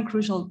maritime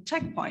crucial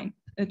choke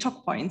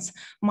points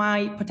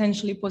might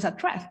potentially pose a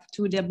threat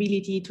to the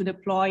ability to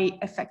deploy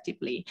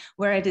effectively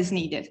where it is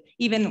needed,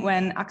 even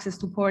when access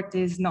to port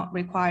is not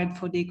required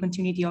for the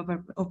continuity of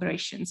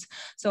operations.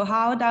 So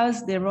how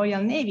does the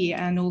Royal Navy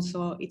and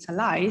also its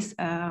allies,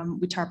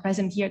 which are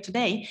present here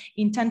today,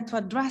 intend to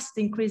address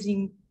the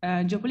increasing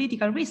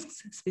geopolitical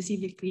risks,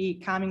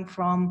 specifically coming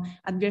from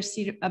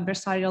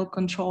adversarial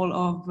control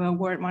of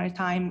world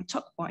maritime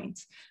choke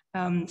points,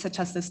 such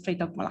as the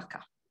Strait of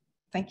Malacca?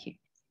 Thank you.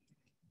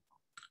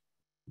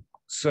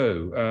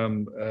 So,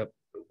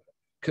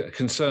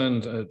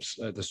 concerned at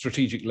the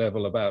strategic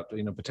level about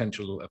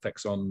potential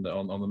effects on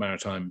the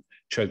maritime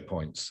choke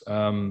points.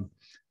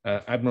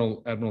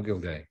 Admiral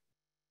Gilday.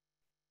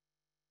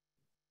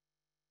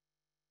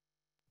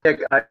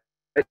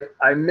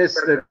 I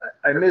missed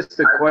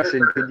the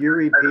question. Could you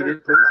repeat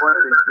it, please?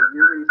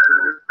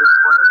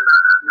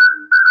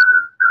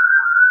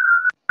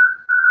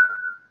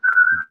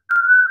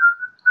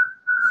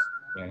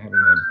 Yeah,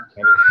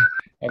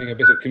 having a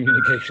bit of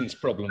communications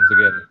problems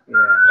again.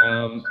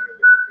 Yeah.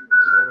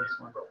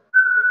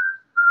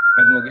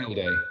 Admiral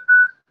Gilday,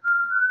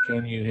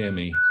 can you hear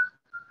me?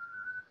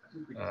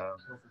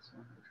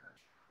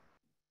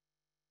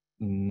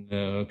 No,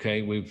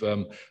 okay,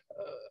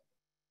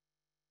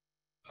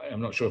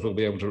 I'm not sure if we'll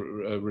be able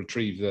to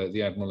retrieve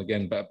the Admiral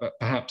again, but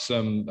perhaps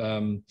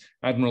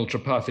Admiral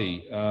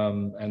Tripathi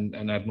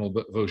and Admiral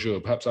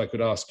Vaujour, perhaps I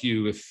could ask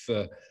you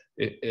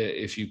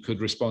if you could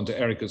respond to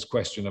Erica's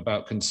question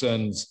about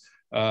concerns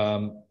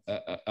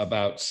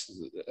about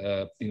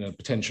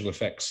potential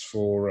effects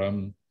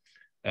for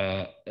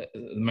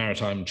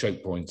maritime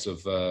choke points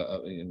of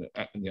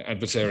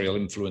adversarial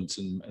influence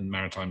and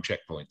maritime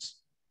checkpoints.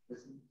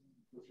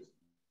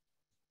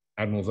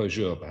 Admiral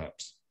Vaujour,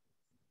 perhaps.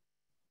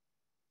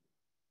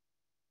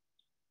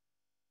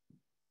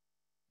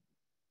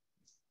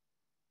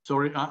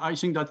 Sorry, I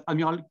think that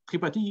Admiral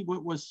Tripathi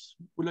would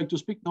like to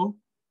speak now.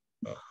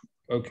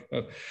 Okay.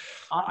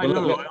 I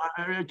don't know.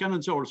 I can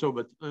answer also,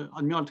 but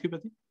Admiral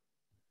Tripathi.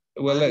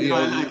 Well,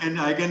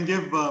 I can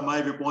give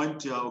my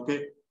viewpoint. Yeah,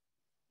 okay.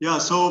 Yeah.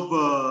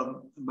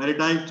 So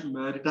maritime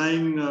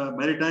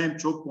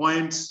choke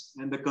points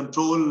and the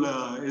control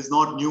is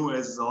not new,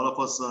 as all of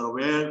us are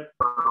aware.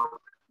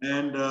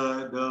 And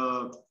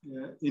the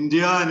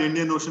India and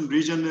Indian Ocean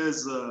region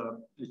is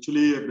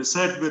actually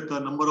beset with a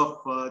number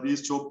of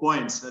these choke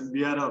points, and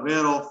we are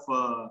aware of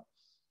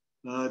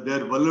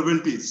their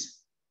vulnerabilities,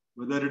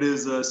 whether it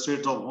is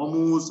Strait of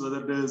Hormuz,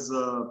 whether it is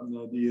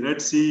the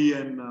Red Sea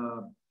and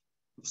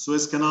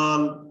Suez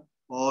Canal,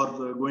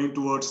 or going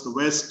towards the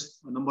west,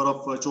 a number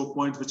of choke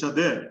points which are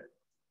there.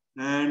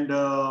 And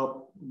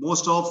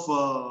most of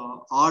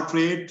our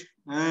trade,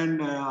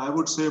 and I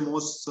would say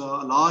most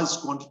large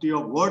quantity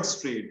of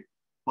world's trade,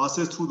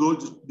 passes through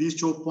these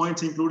choke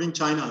points, including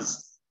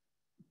China's.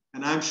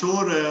 And I'm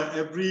sure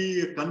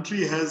every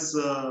country has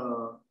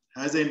an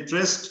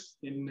interest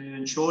in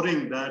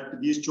ensuring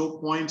that these choke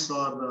points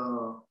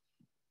are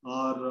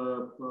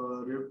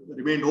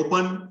remained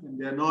open and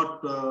they are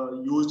not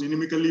used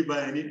inimically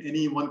by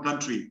any one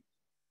country.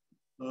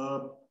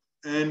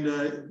 And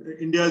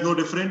India is no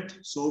different.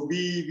 So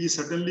we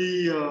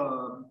certainly,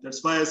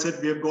 that's why I said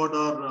we have got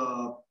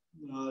our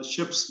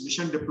ships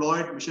mission-based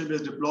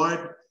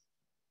deployed,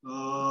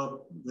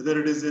 whether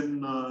it is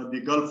in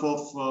the Gulf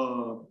of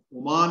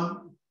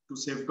Oman to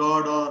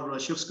safeguard our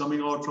ships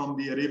coming out from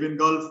the Arabian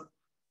Gulf,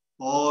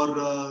 or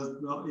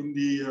in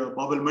the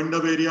Bab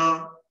el-Mandab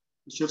area,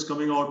 ships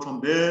coming out from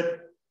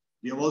there.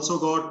 We have also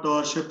got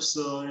our ships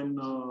in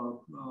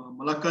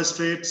Malacca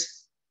Straits,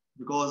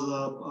 because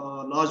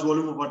a large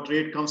volume of our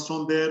trade comes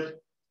from there.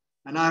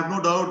 And I have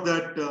no doubt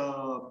that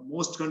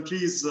most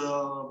countries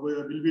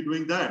will be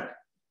doing that.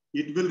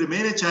 It will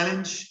remain a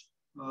challenge,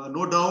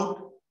 no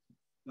doubt,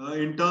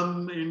 in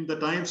the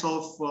times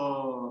of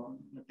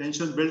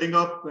tensions building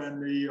up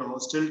and the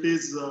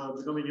hostilities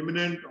becoming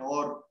imminent,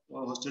 or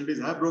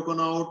hostilities have broken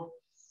out,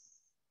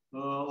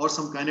 or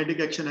some kinetic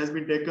action has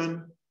been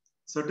taken.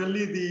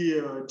 Certainly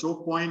the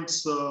choke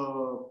points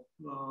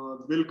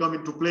will come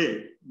into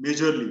play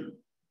majorly.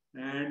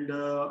 And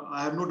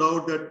I have no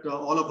doubt that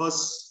all of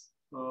us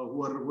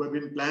who have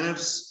been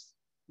planners,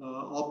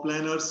 or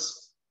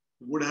planners,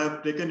 would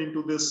have taken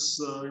into this,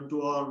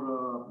 into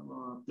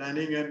our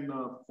planning, and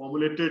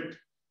formulated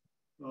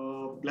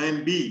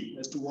plan B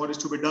as to what is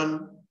to be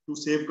done to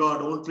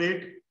safeguard own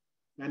trade,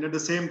 and at the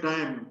same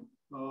time,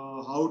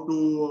 how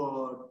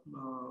to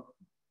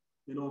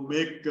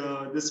make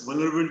this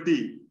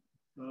vulnerability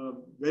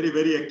very,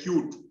 very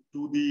acute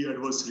to the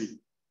adversary.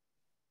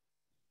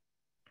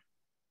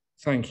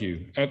 Thank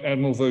you.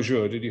 Admiral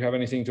Vaujour, did you have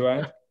anything to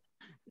add?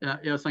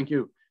 Yeah, thank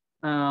you.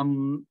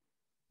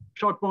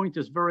 Choke point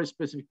is a very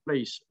specific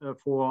place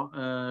for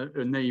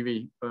a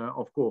Navy,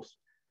 of course,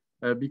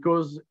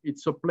 because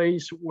it's a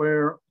place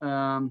where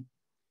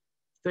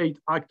state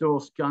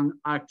actors can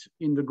act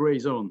in the gray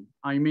zone.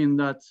 I mean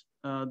that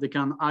they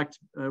can act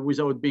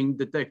without being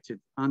detected.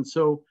 And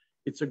so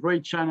it's a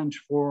great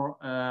challenge for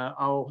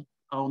our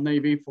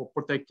Navy for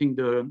protecting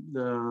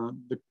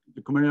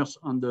the commerce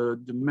and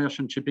the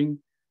merchant shipping.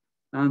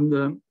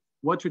 And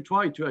what we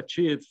try to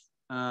achieve,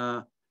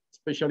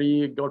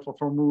 especially Gulf of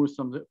Hormuz,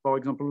 for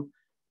example,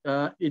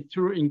 is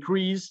to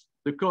increase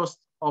the cost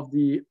of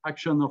the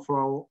action of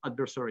our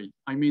adversary.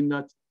 I mean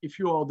that if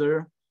you are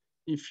there,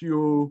 if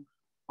you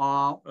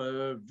are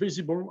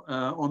visible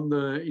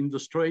in the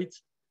strait,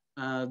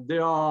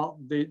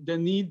 they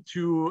need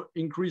to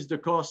increase the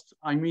cost.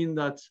 I mean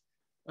that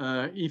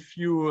if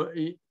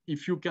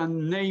you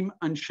can name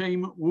and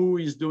shame who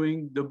is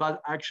doing the bad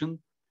action,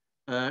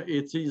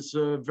 it is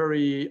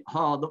very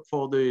hard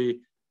for the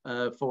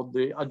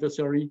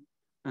adversary.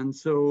 And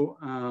so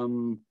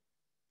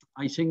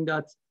I think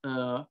that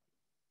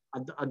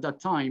at that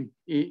time,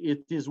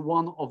 it is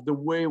one of the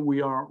way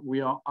we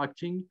are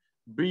acting,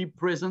 be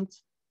present,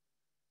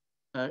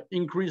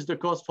 increase the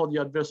cost for the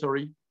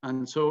adversary.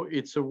 And so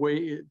it's a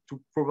way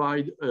to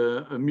provide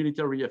a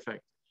military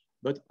effect.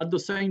 But at the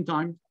same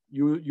time,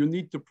 you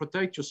need to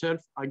protect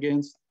yourself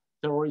against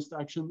terrorist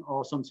action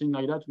or something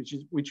like that,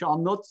 which are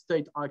not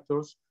state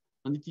actors.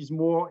 And it is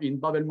more in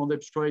Bab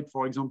el-Mandab Strait,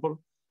 for example,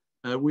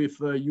 with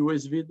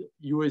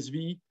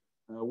USV,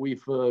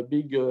 with a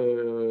big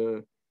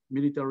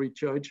military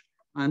charge.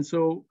 And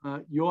so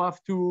you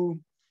have to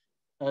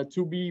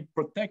be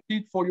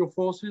protected for your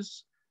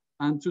forces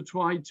and to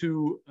try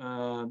to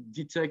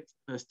detect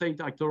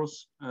state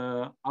actors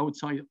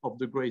outside of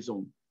the gray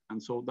zone.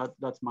 And so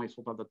that's my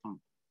thought at the time.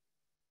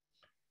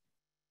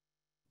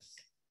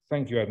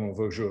 Thank you, Admiral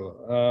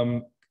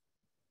Vaujour.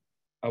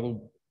 I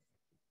will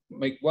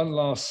make one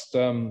last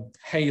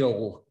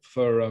hail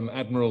for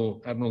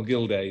Admiral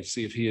Gilday,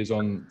 see if he is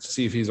on,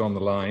 he's on the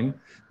line.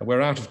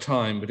 We're out of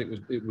time, but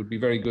it would be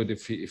very good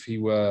if he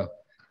were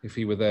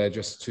there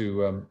just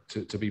to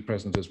be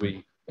present as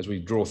we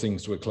draw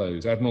things to a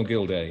close. Admiral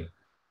Gilday.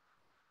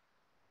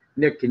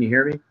 Nick, can you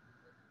hear me?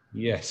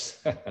 Yes.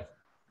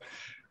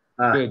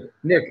 Good.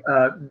 Nick,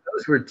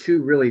 those were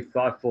two really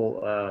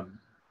thoughtful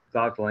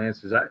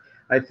answers.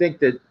 I think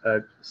that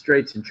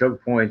straits and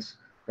choke points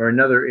are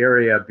another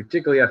area,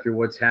 particularly after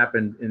what's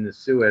happened in the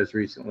Suez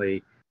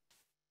recently.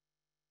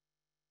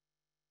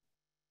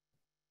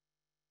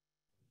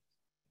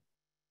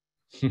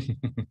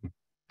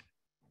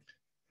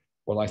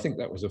 Well, I think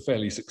that was a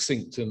fairly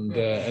succinct and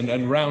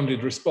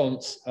rounded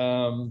response,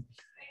 which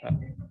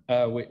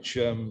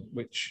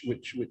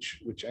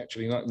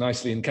actually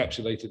nicely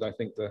encapsulated, I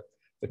think, the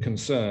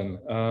concern.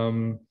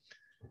 On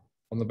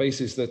the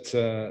basis that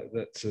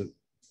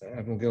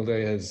Admiral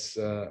Gilday has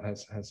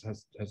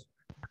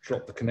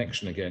dropped the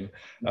connection again.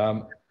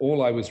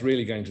 All I was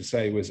really going to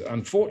say was,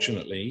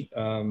 unfortunately,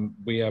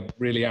 we are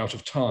really out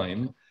of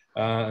time.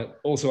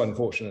 Also,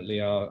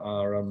 unfortunately,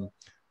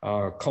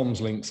 our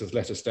comms links have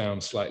let us down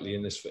slightly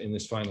in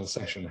this final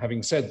session.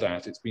 Having said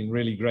that, it's been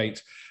really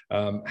great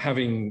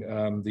having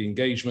the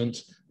engagement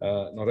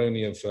not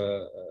only of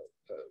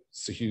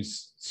Sir Hugh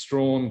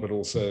Strachan, but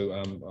also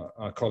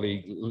our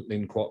colleague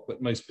Lynn Kuok,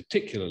 but most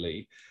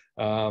particularly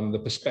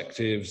the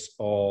perspectives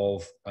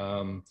of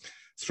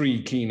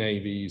three key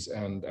navies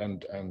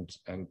and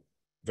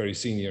very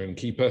senior and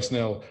key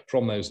personnel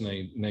from those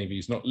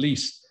navies, not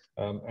least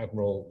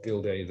Admiral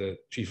Gilday, the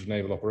Chief of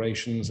Naval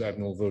Operations,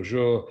 Admiral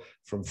Vaujour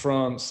from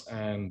France,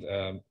 and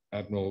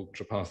Admiral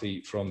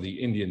Tripathi from the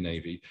Indian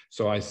Navy.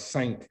 So I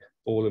thank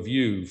all of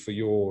you for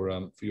your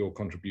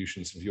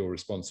contributions and for your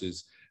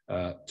responses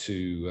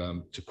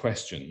to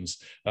questions.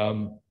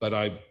 But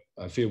I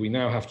feel we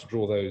now have to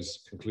draw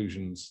those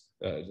conclusions,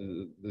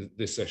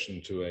 this session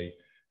to a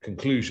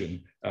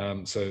conclusion.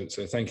 So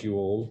thank you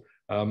all.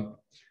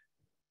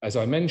 As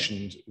I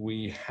mentioned,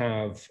 we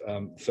have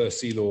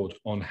First Sea Lord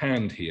on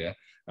hand here,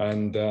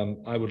 and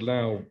I would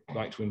now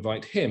like to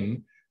invite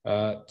him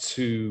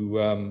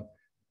to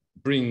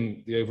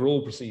bring the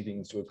overall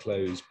proceedings to a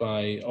close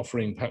by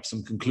offering perhaps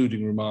some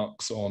concluding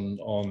remarks on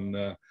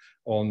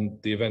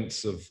the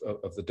events of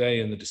the day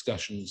and the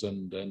discussions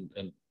and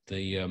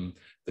the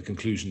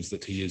conclusions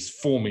that he is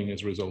forming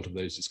as a result of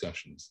those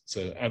discussions.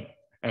 So,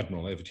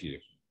 Admiral, over to you.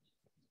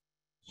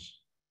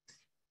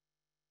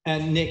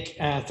 And Nick,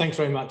 thanks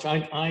very much.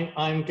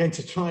 I'm going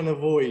to try and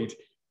avoid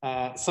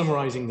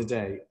summarizing the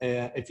day,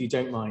 if you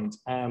don't mind.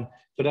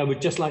 But I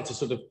would just like to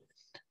sort of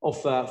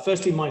offer,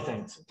 firstly, my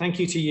thanks. Thank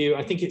you to you.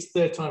 I think it's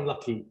third time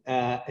lucky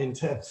in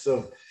terms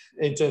of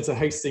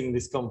hosting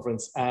this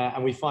conference,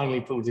 and we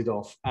finally pulled it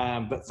off.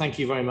 But thank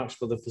you very much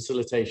for the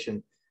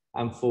facilitation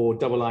and for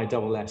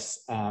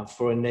IISS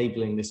for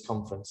enabling this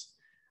conference.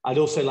 I'd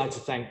also like to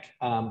thank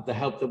the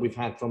help that we've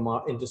had from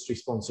our industry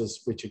sponsors,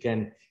 which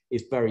again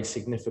is very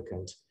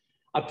significant.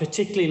 I'd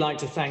particularly like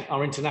to thank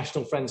our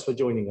international friends for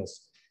joining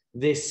us.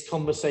 This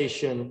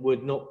conversation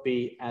would not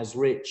be as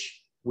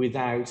rich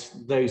without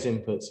those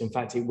inputs. In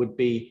fact, it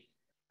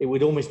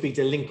would almost be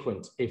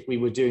delinquent if we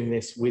were doing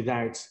this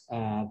without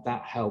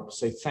that help.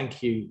 So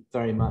thank you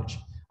very much.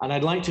 And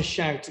I'd like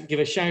to give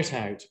a shout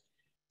out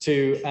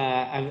to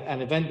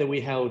an event that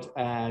we held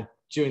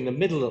during the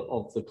middle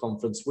of the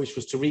conference, which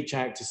was to reach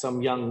out to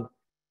some young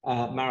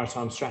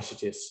maritime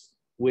strategists,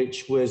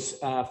 which was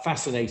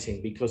fascinating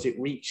because it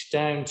reached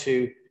down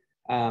to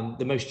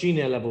the most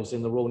junior levels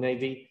in the Royal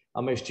Navy,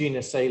 our most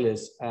junior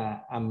sailors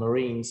and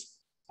Marines,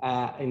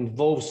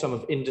 involved some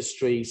of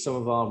industry, some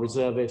of our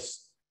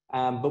reservists,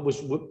 but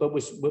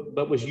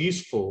was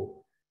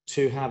useful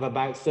to have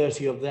about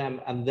 30 of them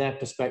and their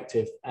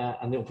perspective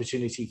and the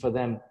opportunity for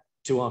them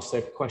to ask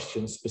their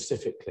questions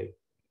specifically.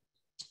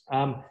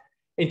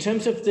 In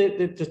terms of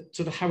the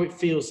sort of how it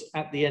feels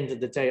at the end of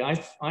the day,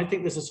 I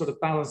think there's a sort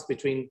of balance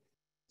between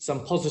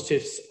some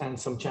positives and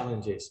some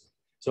challenges.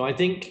 So I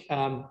think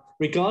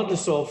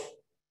regardless of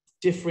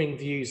differing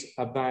views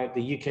about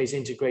the UK's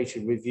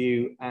integrated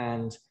review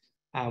and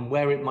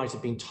where it might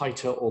have been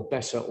tighter or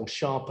better or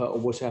sharper or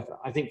whatever,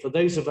 I think for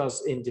those of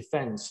us in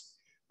defence,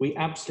 we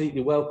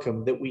absolutely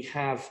welcome that we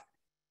have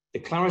the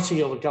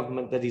clarity of a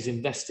government that is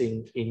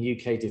investing in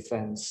UK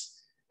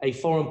defence, a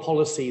foreign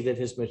policy that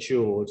has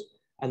matured,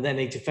 and then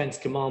a defence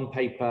command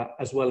paper,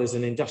 as well as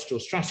an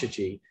industrial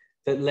strategy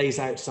that lays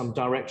out some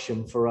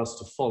direction for us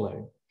to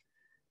follow.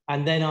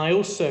 And then I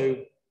also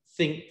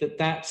think that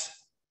that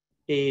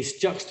is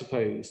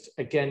juxtaposed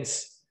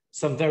against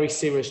some very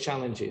serious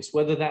challenges,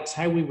 whether that's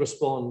how we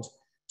respond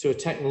to a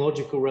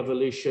technological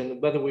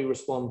revolution, whether we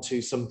respond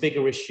to some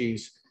bigger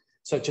issues,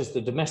 such as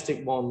the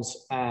domestic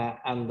ones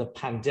and the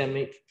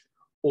pandemic,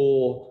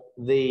 or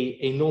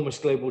the enormous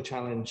global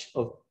challenge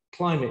of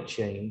climate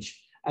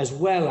change, as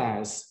well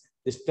as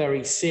this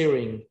very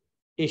searing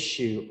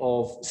issue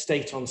of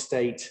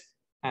state-on-state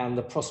and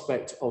the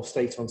prospect of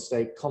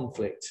state-on-state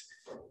conflict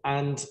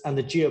and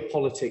the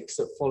geopolitics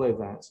that follow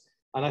that.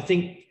 And I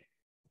think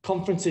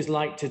conferences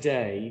like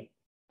today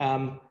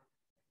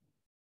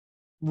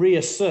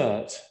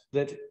reassert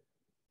that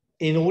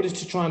in order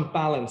to try and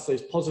balance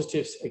those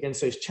positives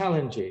against those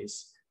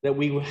challenges, that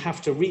we will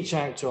have to reach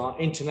out to our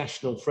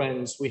international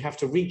friends. We have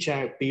to reach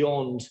out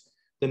beyond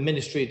the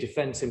Ministry of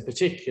Defence in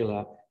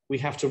particular. We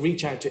have to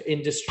reach out to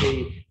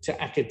industry,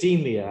 to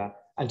academia,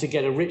 and to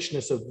get a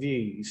richness of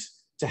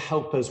views to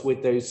help us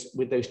with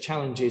those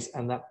challenges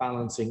and that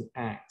balancing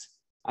act.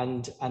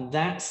 And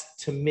that,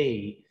 to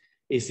me,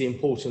 is the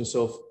importance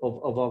of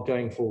our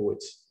going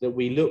forwards, that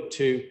we look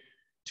to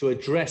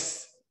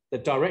address the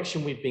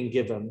direction we've been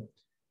given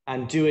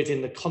and do it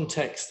in the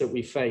context that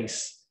we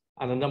face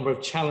and a number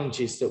of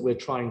challenges that we're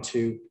trying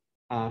to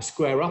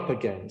square up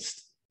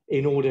against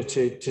in order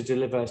to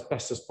deliver as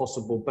best as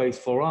possible, both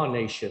for our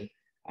nation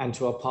and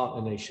to our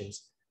partner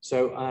nations.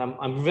 So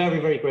I'm very,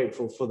 very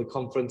grateful for the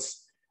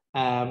conference.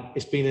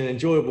 It's been an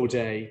enjoyable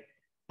day.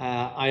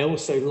 I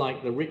also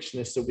like the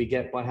richness that we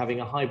get by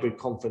having a hybrid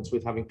conference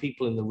with having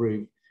people in the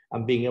room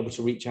and being able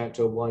to reach out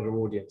to a wider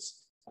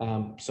audience.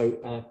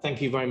 So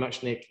thank you very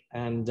much, Nick,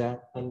 and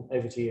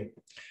over to you.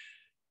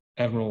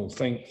 Admiral,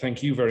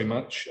 thank you very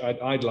much.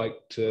 I'd like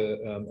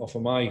to offer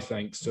my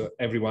thanks to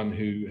everyone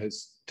who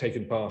has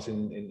taken part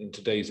in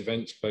today's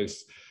events, both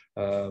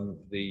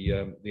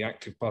the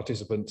active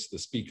participants, the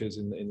speakers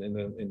in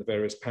the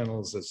various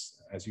panels.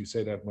 As you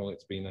said, Admiral,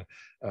 it's been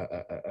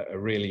a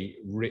really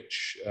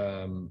rich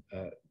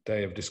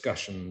day of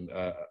discussion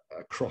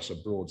across a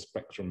broad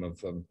spectrum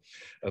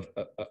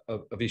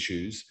of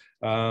issues.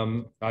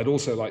 I'd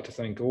also like to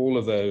thank all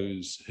of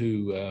those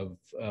who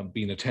have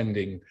been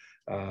attending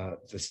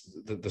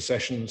the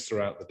sessions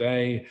throughout the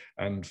day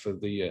and for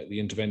the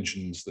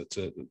interventions that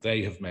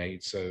they have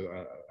made. So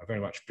I very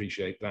much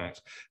appreciate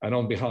that. And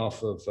on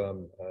behalf of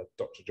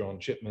Dr. John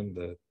Chipman,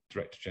 the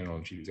Director General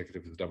and Chief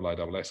Executive of the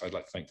IISS, I'd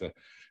like to thank the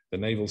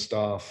naval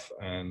staff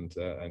and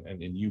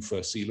you,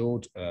 First Sea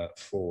Lord,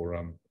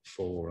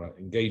 for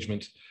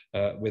engagement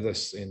with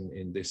us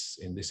in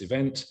this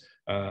event.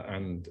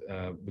 And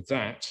with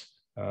that,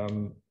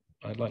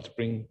 I'd like to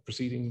bring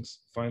proceedings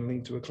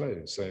finally to a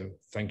close. So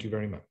thank you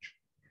very much.